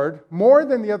overboard more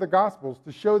than the other Gospels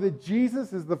to show that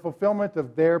Jesus is the fulfillment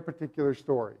of their particular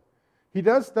story. He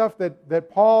does stuff that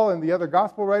Paul and the other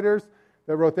Gospel writers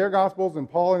that wrote their Gospels and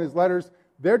Paul in his letters,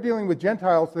 they're dealing with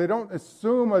Gentiles, so they don't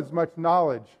assume as much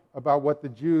knowledge about what the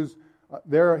Jews,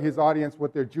 his audience,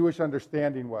 what their Jewish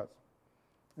understanding was.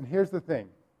 And here's the thing.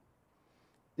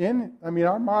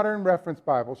 Our modern reference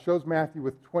Bible shows Matthew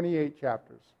with 28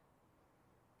 chapters,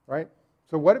 right?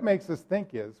 So what it makes us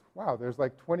think is, wow, there's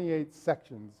like 28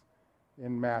 sections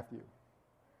in Matthew.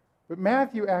 But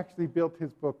Matthew actually built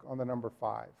his book on the number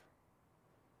 5.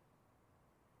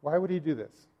 Why would he do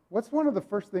this? What's one of the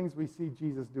first things we see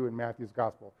Jesus do in Matthew's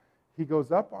gospel? He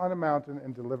goes up on a mountain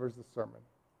and delivers the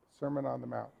Sermon on the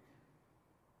Mount.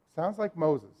 Sounds like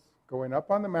Moses, going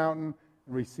up on the mountain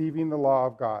and receiving the law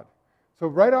of God. So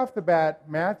right off the bat,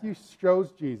 Matthew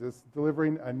shows Jesus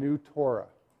delivering a new Torah,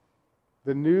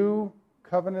 the new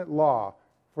covenant law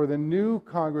for the new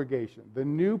congregation, the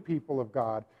new people of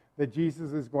God that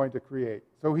Jesus is going to create.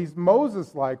 So he's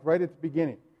Moses-like right at the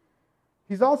beginning.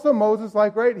 He's also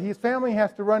Moses-like, right? His family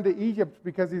has to run to Egypt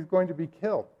because he's going to be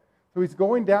killed. So he's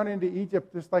going down into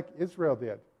Egypt just like Israel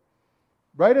did.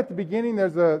 Right at the beginning,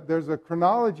 there's a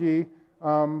chronology,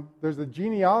 there's a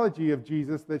genealogy of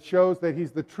Jesus that shows that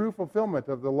he's the true fulfillment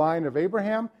of the line of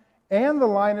Abraham and the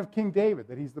line of King David,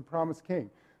 that he's the promised king.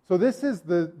 So this is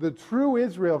the true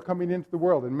Israel coming into the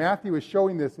world, and Matthew is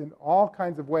showing this in all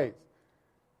kinds of ways.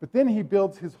 But then he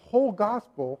builds his whole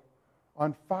gospel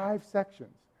on 5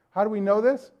 sections. How do we know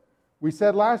this? We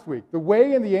said last week, the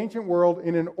way in the ancient world,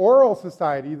 in an oral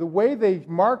society, the way they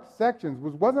marked sections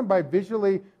wasn't by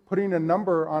visually putting a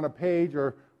number on a page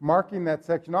or marking that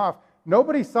section off.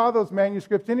 Nobody saw those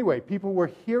manuscripts anyway. People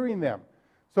were hearing them.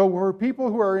 So for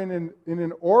people who are in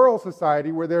an oral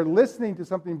society where they're listening to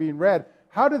something being read,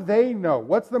 how do they know?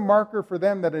 What's the marker for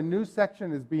them that a new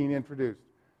section is being introduced?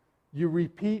 You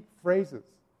repeat phrases.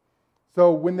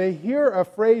 So when they hear a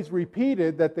phrase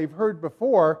repeated that they've heard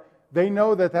before, they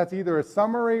know that that's either a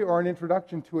summary or an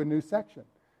introduction to a new section.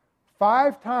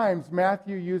 5 times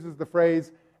Matthew uses the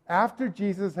phrase, after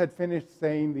Jesus had finished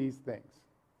saying these things.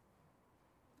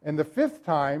 And the 5th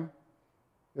time,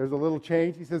 there's a little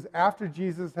change. He says, after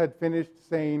Jesus had finished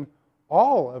saying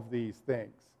all of these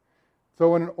things.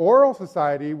 So in an oral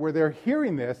society where they're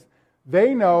hearing this,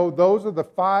 they know those are the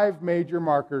 5 major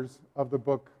markers of the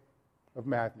book of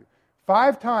Matthew.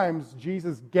 5 times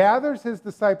Jesus gathers his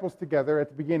disciples together at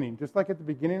the beginning, just like at the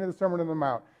beginning of the Sermon on the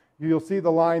Mount. You'll see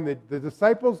the line that the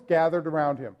disciples gathered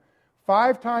around him.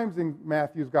 5 times in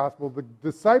Matthew's gospel, the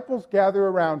disciples gather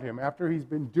around him after he's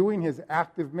been doing his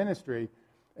active ministry,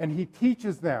 and he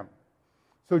teaches them.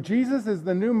 So Jesus is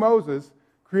the new Moses,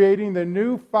 creating the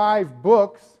new 5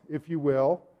 books, if you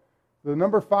will. The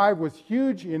number 5 was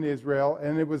huge in Israel,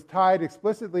 and it was tied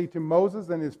explicitly to Moses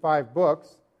and his 5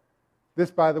 books. This,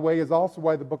 by the way, is also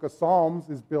why the book of Psalms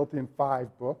is built in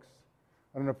 5 books.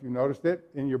 I don't know if you noticed it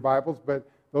in your Bibles, but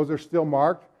those are still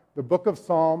marked. The book of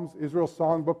Psalms, Israel's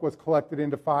songbook, was collected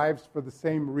into 5s for the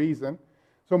same reason.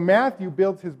 So Matthew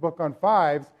builds his book on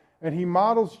 5s, and he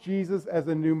models Jesus as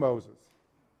a new Moses.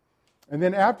 And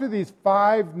then after these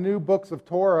 5 new books of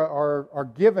Torah are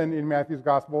given in Matthew's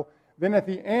gospel, then at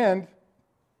the end,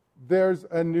 there's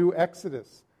a new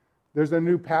Exodus. There's a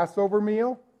new Passover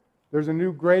meal. There's a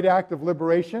new great act of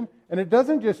liberation. And it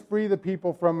doesn't just free the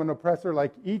people from an oppressor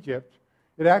like Egypt.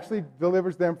 It actually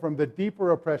delivers them from the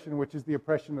deeper oppression, which is the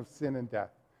oppression of sin and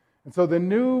death. And so the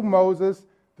new Moses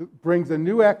brings a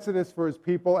new Exodus for his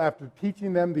people after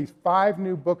teaching them these 5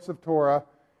 new books of Torah.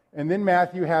 And then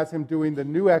Matthew has him doing the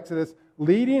new Exodus,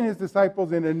 leading his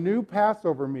disciples in a new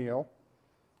Passover meal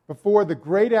before the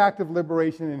great act of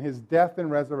liberation in his death and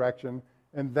resurrection.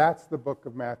 And that's the book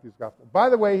of Matthew's gospel. By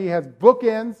the way, he has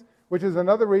bookends, which is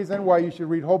another reason why you should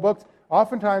read whole books.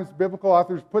 Oftentimes, biblical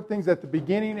authors put things at the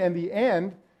beginning and the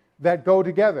end that go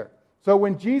together. So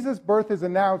when Jesus' birth is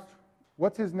announced,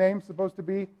 what's his name supposed to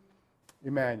be?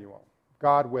 Emmanuel,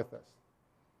 God with us.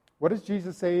 What does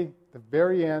Jesus say at the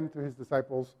very end to his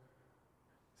disciples?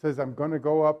 He says, I'm going to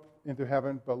go up into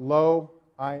heaven, but lo,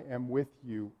 I am with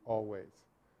you always.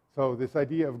 So this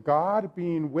idea of God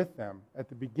being with them. At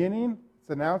the beginning, it's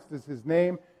announced as his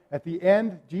name. At the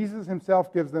end, Jesus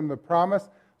himself gives them the promise.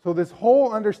 So this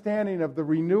whole understanding of the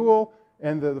renewal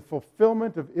and the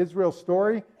fulfillment of Israel's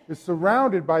story is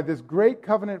surrounded by this great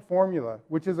covenant formula,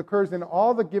 which occurs in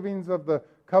all the givings of the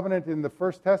covenant in the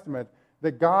First Testament,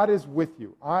 that God is with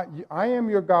you. I am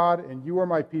your God, and you are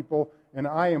my people, and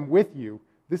I am with you.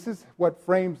 This is what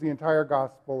frames the entire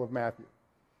Gospel of Matthew.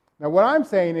 Now, what I'm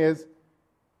saying is,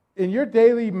 in your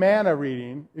daily manna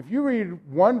reading, if you read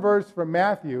one verse from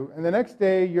Matthew, and the next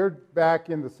day you're back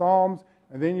in the Psalms,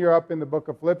 and then you're up in the book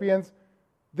of Philippians,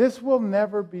 this will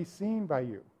never be seen by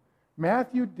you.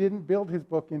 Matthew didn't build his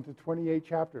book into 28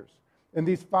 chapters. And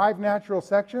these 5 natural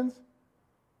sections,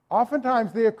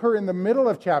 oftentimes they occur in the middle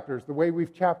of chapters, the way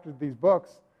we've chaptered these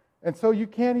books. And so you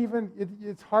can't even,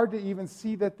 it's hard to even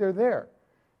see that they're there.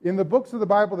 In the books of the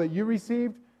Bible that you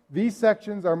received, these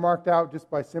sections are marked out just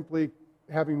by simply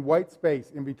having white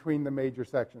space in between the major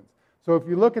sections. So if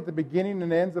you look at the beginning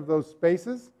and ends of those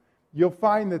spaces, you'll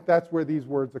find that that's where these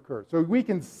words occur. So we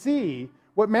can see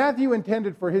what Matthew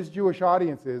intended for his Jewish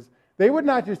audiences. They would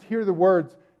not just hear the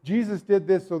words, Jesus did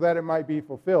this so that it might be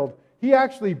fulfilled. He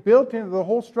actually built into the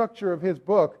whole structure of his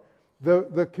book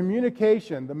the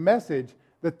communication, the message,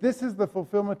 that this is the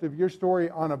fulfillment of your story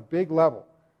on a big level.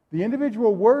 The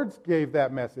individual words gave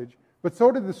that message, but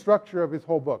so did the structure of his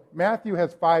whole book. Matthew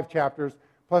has 5 chapters,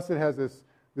 plus it has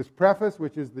this preface,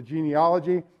 which is the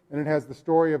genealogy, and it has the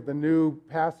story of the new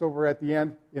Passover at the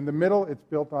end. In the middle, it's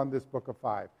built on this book of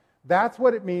 5. That's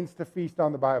what it means to feast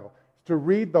on the Bible, to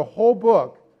read the whole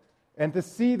book and to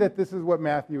see that this is what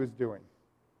Matthew is doing.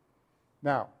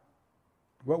 Now,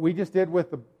 what we just did with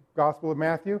the Gospel of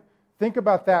Matthew, think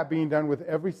about that being done with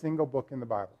every single book in the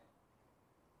Bible.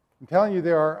 I'm telling you,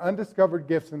 there are undiscovered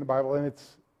gifts in the Bible, and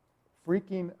it's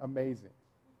freaking amazing.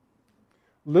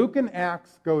 Luke and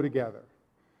Acts go together,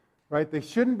 right? They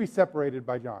shouldn't be separated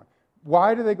by John.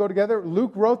 Why do they go together?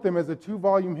 Luke wrote them as a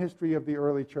 2-volume history of the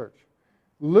early church.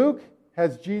 Luke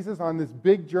has Jesus on this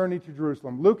big journey to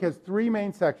Jerusalem. Luke has 3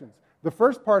 main sections. The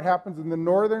first part happens in the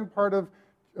northern part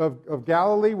of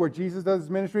Galilee, where Jesus does his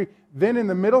ministry. Then in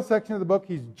the middle section of the book,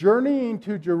 he's journeying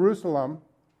to Jerusalem.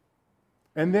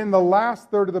 And then the last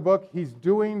third of the book, he's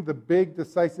doing the big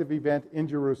decisive event in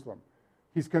Jerusalem.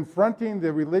 He's confronting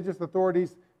the religious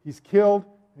authorities. He's killed,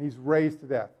 and he's raised to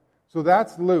death. So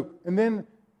that's Luke. And then,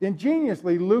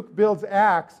 ingeniously, Luke builds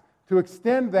Acts to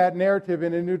extend that narrative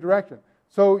in a new direction.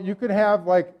 So you could have,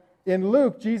 like, in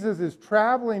Luke, Jesus is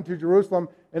traveling to Jerusalem,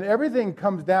 and everything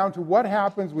comes down to what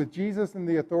happens with Jesus and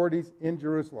the authorities in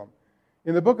Jerusalem.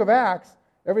 In the book of Acts,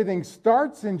 everything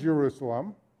starts in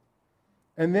Jerusalem,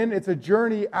 and then it's a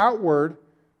journey outward,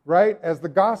 right, as the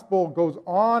gospel goes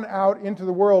on out into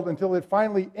the world until it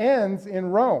finally ends in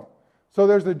Rome. So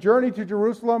there's a journey to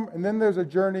Jerusalem, and then there's a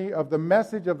journey of the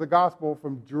message of the gospel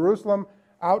from Jerusalem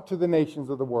out to the nations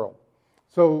of the world.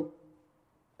 So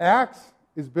Acts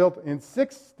is built in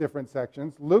 6 different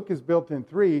sections. Luke is built in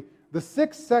 3. The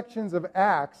 6 sections of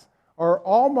Acts are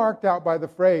all marked out by the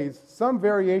phrase, some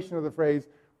variation of the phrase,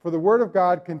 for the word of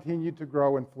God continued to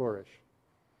grow and flourish.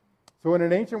 So in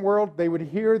an ancient world, they would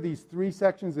hear these 3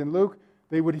 sections in Luke.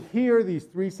 They would hear these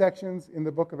 3 sections in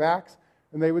the book of Acts,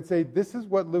 and they would say, this is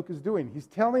what Luke is doing. He's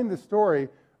telling the story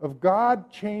of God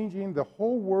changing the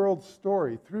whole world's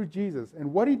story through Jesus.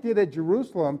 And what he did at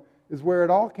Jerusalem is where it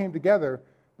all came together,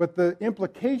 but the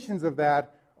implications of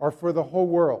that are for the whole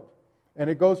world. And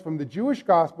it goes from the Jewish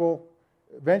gospel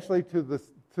eventually to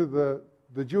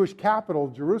the Jewish capital,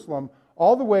 Jerusalem,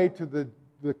 all the way to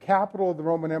the capital of the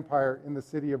Roman Empire in the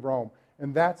city of Rome.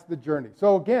 And that's the journey.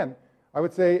 So again, I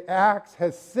would say Acts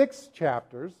has 6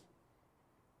 chapters,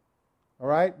 all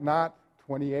right, not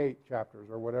 28 chapters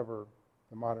or whatever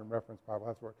the modern reference Bible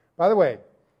has for it. By the way,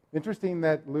 interesting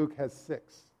that Luke has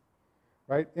 6,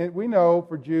 right? And we know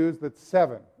for Jews that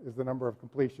 7 is the number of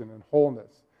completion and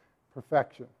wholeness,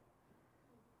 perfection.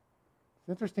 It's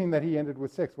interesting that he ended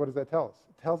with 6. What does that tell us?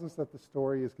 It tells us that the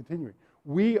story is continuing.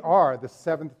 We are the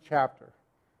 7th chapter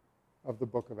of the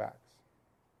book of Acts,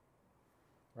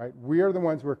 right? We are the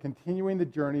ones who are continuing the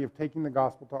journey of taking the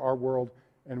gospel to our world,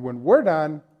 and when we're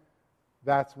done,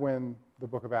 that's when the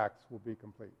book of Acts will be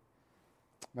complete.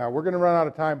 Now, we're going to run out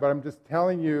of time, but I'm just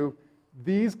telling you,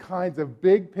 these kinds of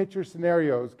big picture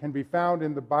scenarios can be found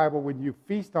in the Bible when you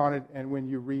feast on it and when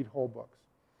you read whole books.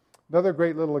 Another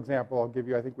great little example I'll give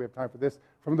you, I think we have time for this,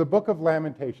 from the book of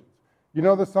Lamentations. You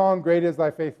know the song, Great is Thy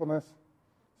Faithfulness?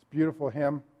 It's a beautiful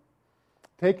hymn.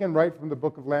 Taken right from the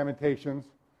book of Lamentations.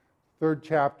 third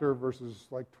chapter, verses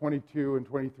like 22 and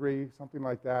 23, something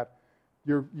like that.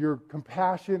 Your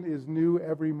compassion is new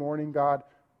every morning, God.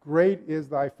 Great is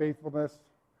thy faithfulness.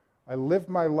 I live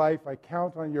my life. I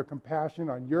count on your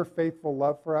compassion, on your faithful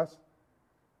love for us.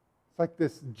 It's like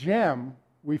this gem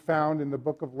we found in the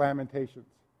book of Lamentations.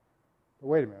 But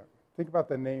wait a minute. Think about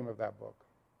the name of that book.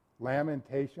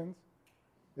 Lamentations.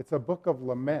 It's a book of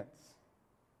laments.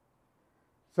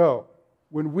 So,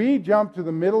 when we jump to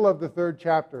the middle of the third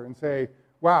chapter and say,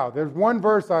 wow, there's one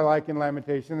verse I like in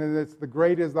Lamentation, and it's the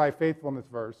great is thy faithfulness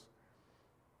verse.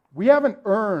 We haven't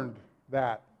earned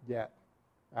that yet,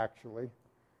 actually.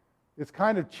 It's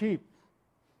kind of cheap,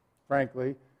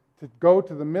 frankly, to go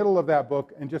to the middle of that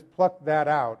book and just pluck that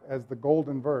out as the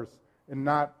golden verse and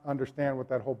not understand what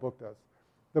that whole book does.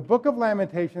 The book of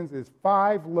Lamentations is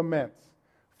 5 laments,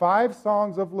 5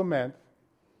 songs of lament,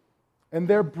 and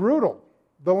they're brutal.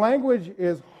 The language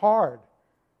is hard.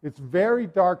 It's very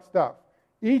dark stuff.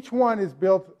 Each one is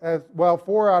built as,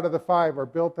 4 out of the 5 are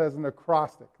built as an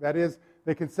acrostic. That is,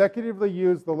 they consecutively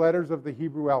use the letters of the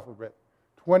Hebrew alphabet.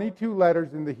 22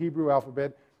 letters in the Hebrew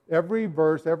alphabet. Every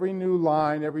verse, every new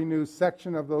line, every new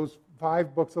section of those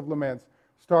 5 books of laments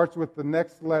starts with the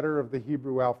next letter of the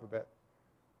Hebrew alphabet.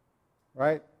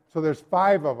 Right? So there's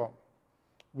 5 of them.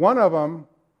 One of them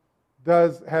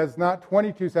has not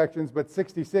 22 sections, but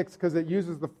 66, because it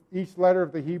uses each letter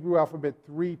of the Hebrew alphabet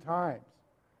 3 times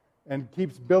and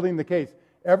keeps building the case.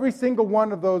 Every single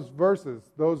one of those verses,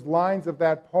 those lines of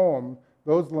that poem,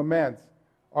 those laments,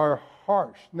 are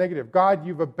harsh, negative. God,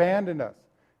 you've abandoned us.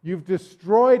 You've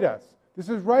destroyed us. This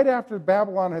is right after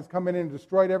Babylon has come in and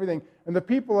destroyed everything, and the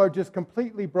people are just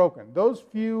completely broken. Those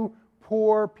few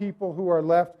poor people who are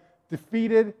left,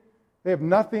 defeated, they have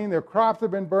nothing, their crops have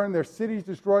been burned, their cities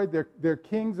destroyed, their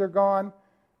kings are gone.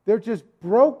 They're just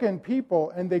broken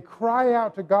people, and they cry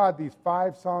out to God these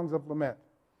 5 songs of lament.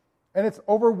 And it's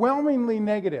overwhelmingly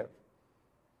negative.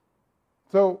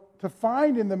 So to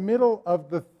find in the middle of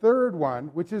the third one,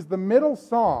 which is the middle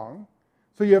song,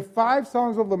 so you have 5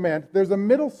 songs of lament, there's a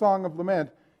middle song of lament.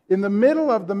 In the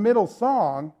middle of the middle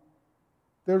song,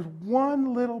 there's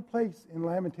one little place in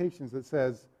Lamentations that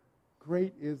says,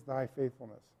 great is thy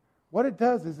faithfulness. What it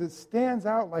does is it stands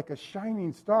out like a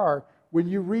shining star when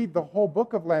you read the whole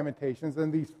book of Lamentations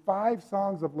and these 5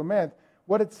 songs of lament.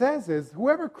 What it says is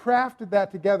whoever crafted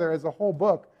that together as a whole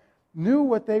book knew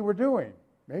what they were doing.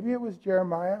 Maybe it was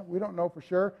Jeremiah. We don't know for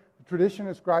sure. The tradition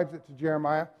ascribes it to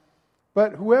Jeremiah.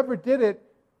 But whoever did it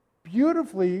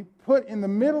beautifully put in the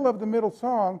middle of the middle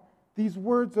song these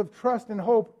words of trust and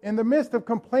hope in the midst of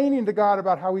complaining to God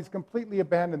about how he's completely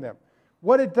abandoned them.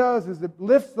 What it does is it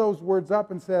lifts those words up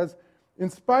and says, in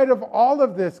spite of all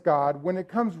of this, God, when it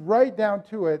comes right down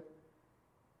to it,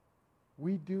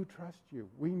 we do trust you.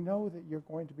 We know that you're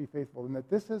going to be faithful and that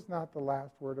this is not the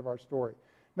last word of our story.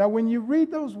 Now, when you read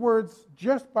those words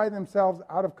just by themselves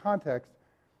out of context,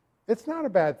 it's not a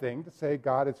bad thing to say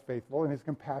God is faithful and his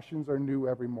compassions are new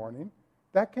every morning.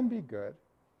 That can be good.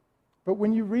 But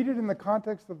when you read it in the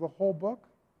context of the whole book,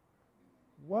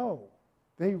 whoa.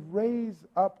 They raise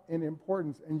up in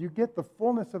importance, and you get the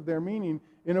fullness of their meaning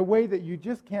in a way that you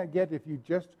just can't get if you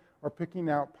just are picking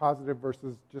out positive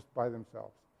verses just by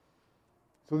themselves.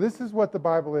 So this is what the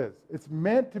Bible is. It's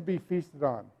meant to be feasted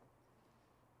on.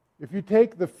 If you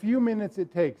take the few minutes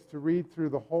it takes to read through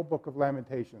the whole book of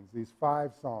Lamentations, these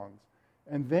 5 songs,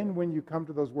 and then when you come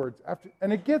to those words,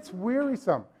 and it gets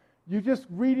wearisome. You're just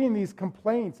reading these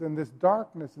complaints and this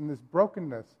darkness and this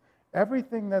brokenness,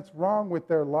 everything that's wrong with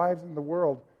their lives in the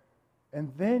world, and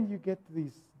then you get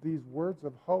to these words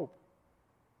of hope.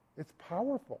 It's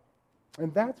powerful.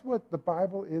 And that's what the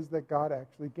Bible is that God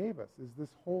actually gave us, is this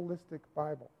holistic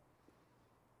Bible.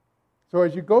 So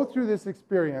as you go through this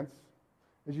experience,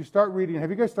 as you start reading, have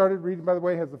you guys started reading, by the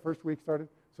way? Has the first week started?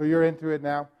 So you're into it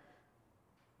now.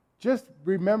 Just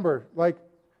remember,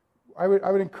 I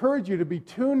would encourage you to be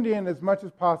tuned in as much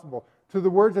as possible to the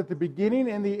words at the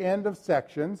beginning and the end of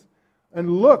sections, and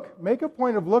make a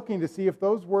point of looking to see if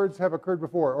those words have occurred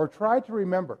before, or try to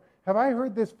remember. Have I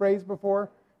heard this phrase before?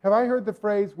 Have I heard the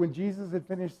phrase, when Jesus had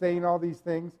finished saying all these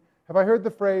things? Have I heard the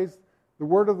phrase, the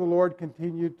word of the Lord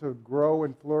continued to grow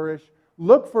and flourish?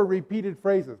 Look for repeated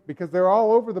phrases, because they're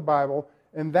all over the Bible,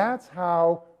 and that's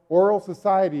how oral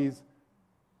societies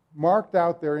marked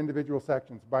out their individual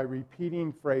sections, by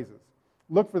repeating phrases.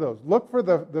 Look for those. Look for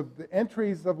the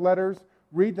entries of letters.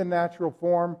 Read the natural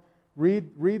form.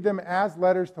 Read them as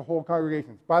letters to whole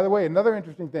congregations. By the way, another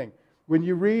interesting thing. When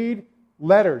you read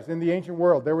letters in the ancient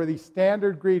world, there were these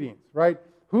standard greetings, right?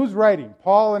 Who's writing?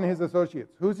 Paul and his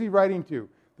associates. Who's he writing to?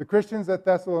 The Christians at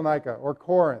Thessalonica or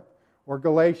Corinth or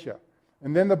Galatia.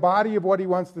 and then the body of what he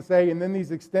wants to say, and then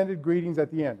these extended greetings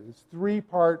at the end. It's a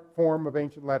 3-part form of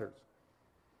ancient letters.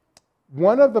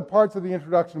 One of the parts of the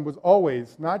introduction was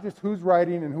always not just who's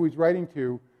writing and who he's writing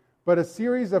to, but a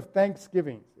series of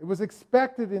thanksgivings. It was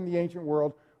expected in the ancient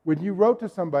world, when you wrote to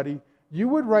somebody, you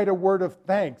would write a word of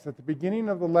thanks at the beginning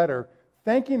of the letter,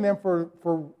 thanking them for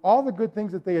all the good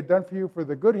things that they had done for you, for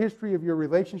the good history of your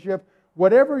relationship,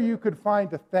 whatever you could find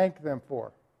to thank them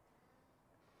for.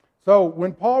 So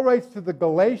when Paul writes to the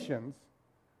Galatians,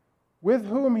 with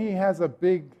whom he has a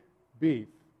big beef,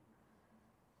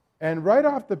 and right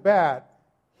off the bat,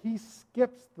 he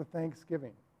skips the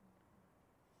thanksgiving.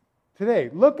 Today,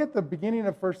 look at the beginning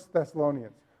of 1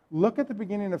 Thessalonians. Look at the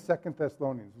beginning of 2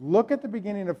 Thessalonians. Look at the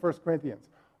beginning of 1 Corinthians.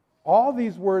 All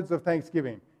these words of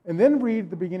thanksgiving. And then read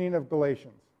the beginning of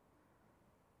Galatians.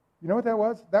 You know what that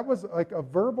was? That was like a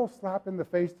verbal slap in the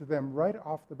face to them right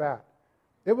off the bat.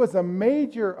 It was a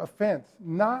major offense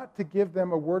not to give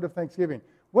them a word of thanksgiving.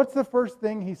 What's the first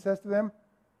thing he says to them?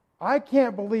 I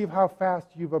can't believe how fast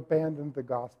you've abandoned the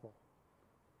gospel.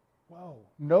 Whoa,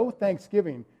 no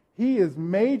thanksgiving. He is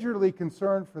majorly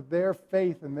concerned for their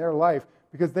faith and their life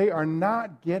because they are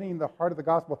not getting the heart of the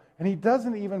gospel. And he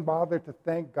doesn't even bother to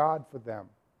thank God for them.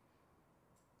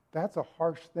 That's a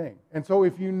harsh thing. And so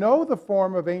if you know the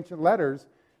form of ancient letters,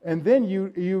 and then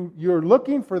you're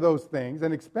looking for those things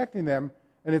and expecting them,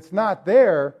 and it's not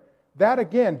there, that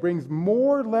again brings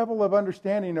more level of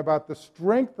understanding about the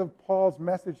strength of Paul's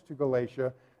message to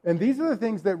Galatia. And these are the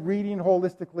things that reading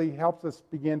holistically helps us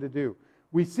begin to do.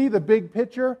 We see the big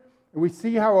picture, and we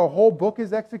see how a whole book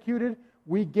is executed.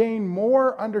 We gain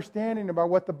more understanding about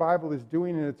what the Bible is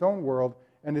doing in its own world,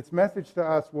 and its message to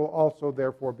us will also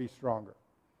therefore be stronger.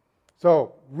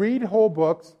 So, read whole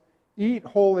books, eat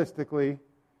holistically,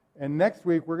 and next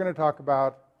week we're going to talk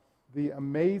about the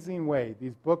amazing way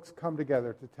these books come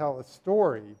together to tell a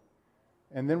story,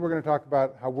 and then we're going to talk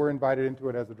about how we're invited into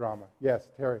it as a drama. Yes,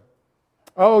 Terry.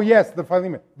 Oh, yes, the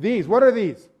Philemon. These, what are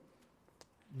these?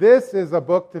 This is a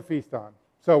book to feast on.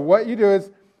 So what you do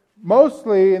is,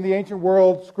 mostly in the ancient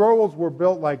world, scrolls were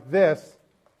built like this.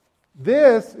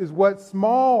 This is what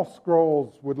small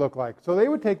scrolls would look like. So they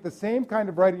would take the same kind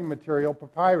of writing material,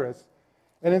 papyrus,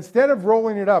 and instead of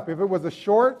rolling it up, if it was a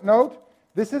short note,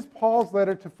 this is Paul's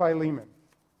letter to Philemon.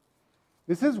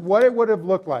 This is what it would have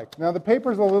looked like. Now, the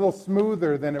paper's a little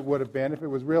smoother than it would have been if it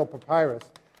was real papyrus.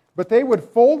 But they would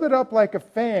fold it up like a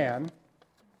fan,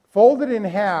 fold it in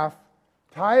half,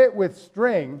 tie it with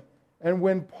string, and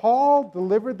when Paul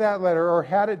delivered that letter, or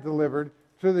had it delivered,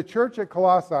 to the church at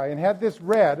Colossae, and had this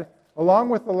read, along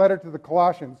with the letter to the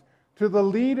Colossians, to the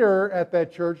leader at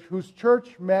that church, whose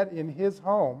church met in his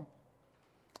home,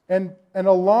 and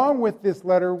along with this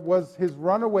letter was his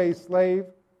runaway slave,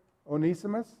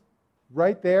 Onesimus,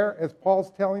 right there, as Paul's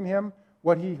telling him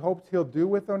what he hopes he'll do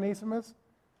with Onesimus.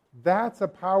 That's a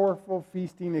powerful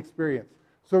feasting experience.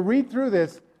 So read through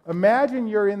this. Imagine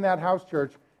you're in that house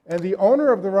church, and the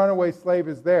owner of the runaway slave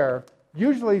is there.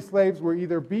 Usually slaves were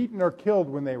either beaten or killed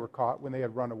when they were caught, when they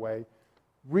had run away.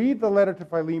 Read the letter to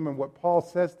Philemon, what Paul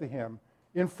says to him,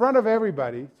 in front of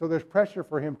everybody, so there's pressure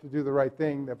for him to do the right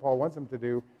thing that Paul wants him to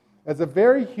do, as a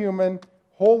very human,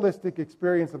 holistic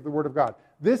experience of the Word of God.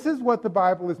 This is what the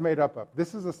Bible is made up of.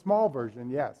 This is a small version,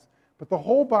 yes. But the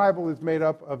whole Bible is made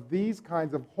up of these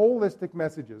kinds of holistic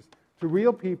messages to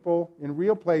real people, in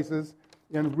real places,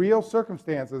 in real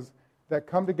circumstances that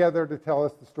come together to tell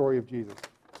us the story of Jesus.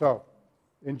 So,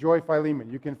 enjoy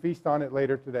Philemon. You can feast on it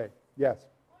later today. Yes?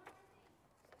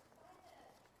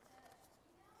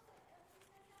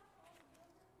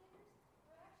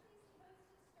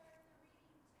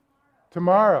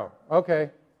 Tomorrow. Okay.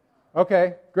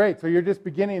 Okay, great. So you're just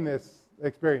beginning this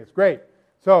experience. Great.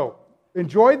 So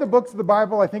enjoy the books of the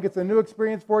Bible. I think it's a new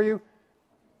experience for you.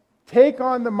 Take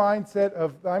on the mindset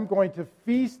of, I'm going to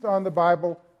feast on the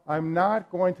Bible. I'm not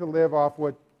going to live off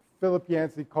what Philip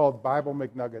Yancey called Bible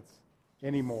McNuggets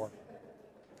anymore.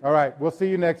 All right, we'll see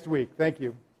you next week. Thank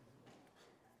you.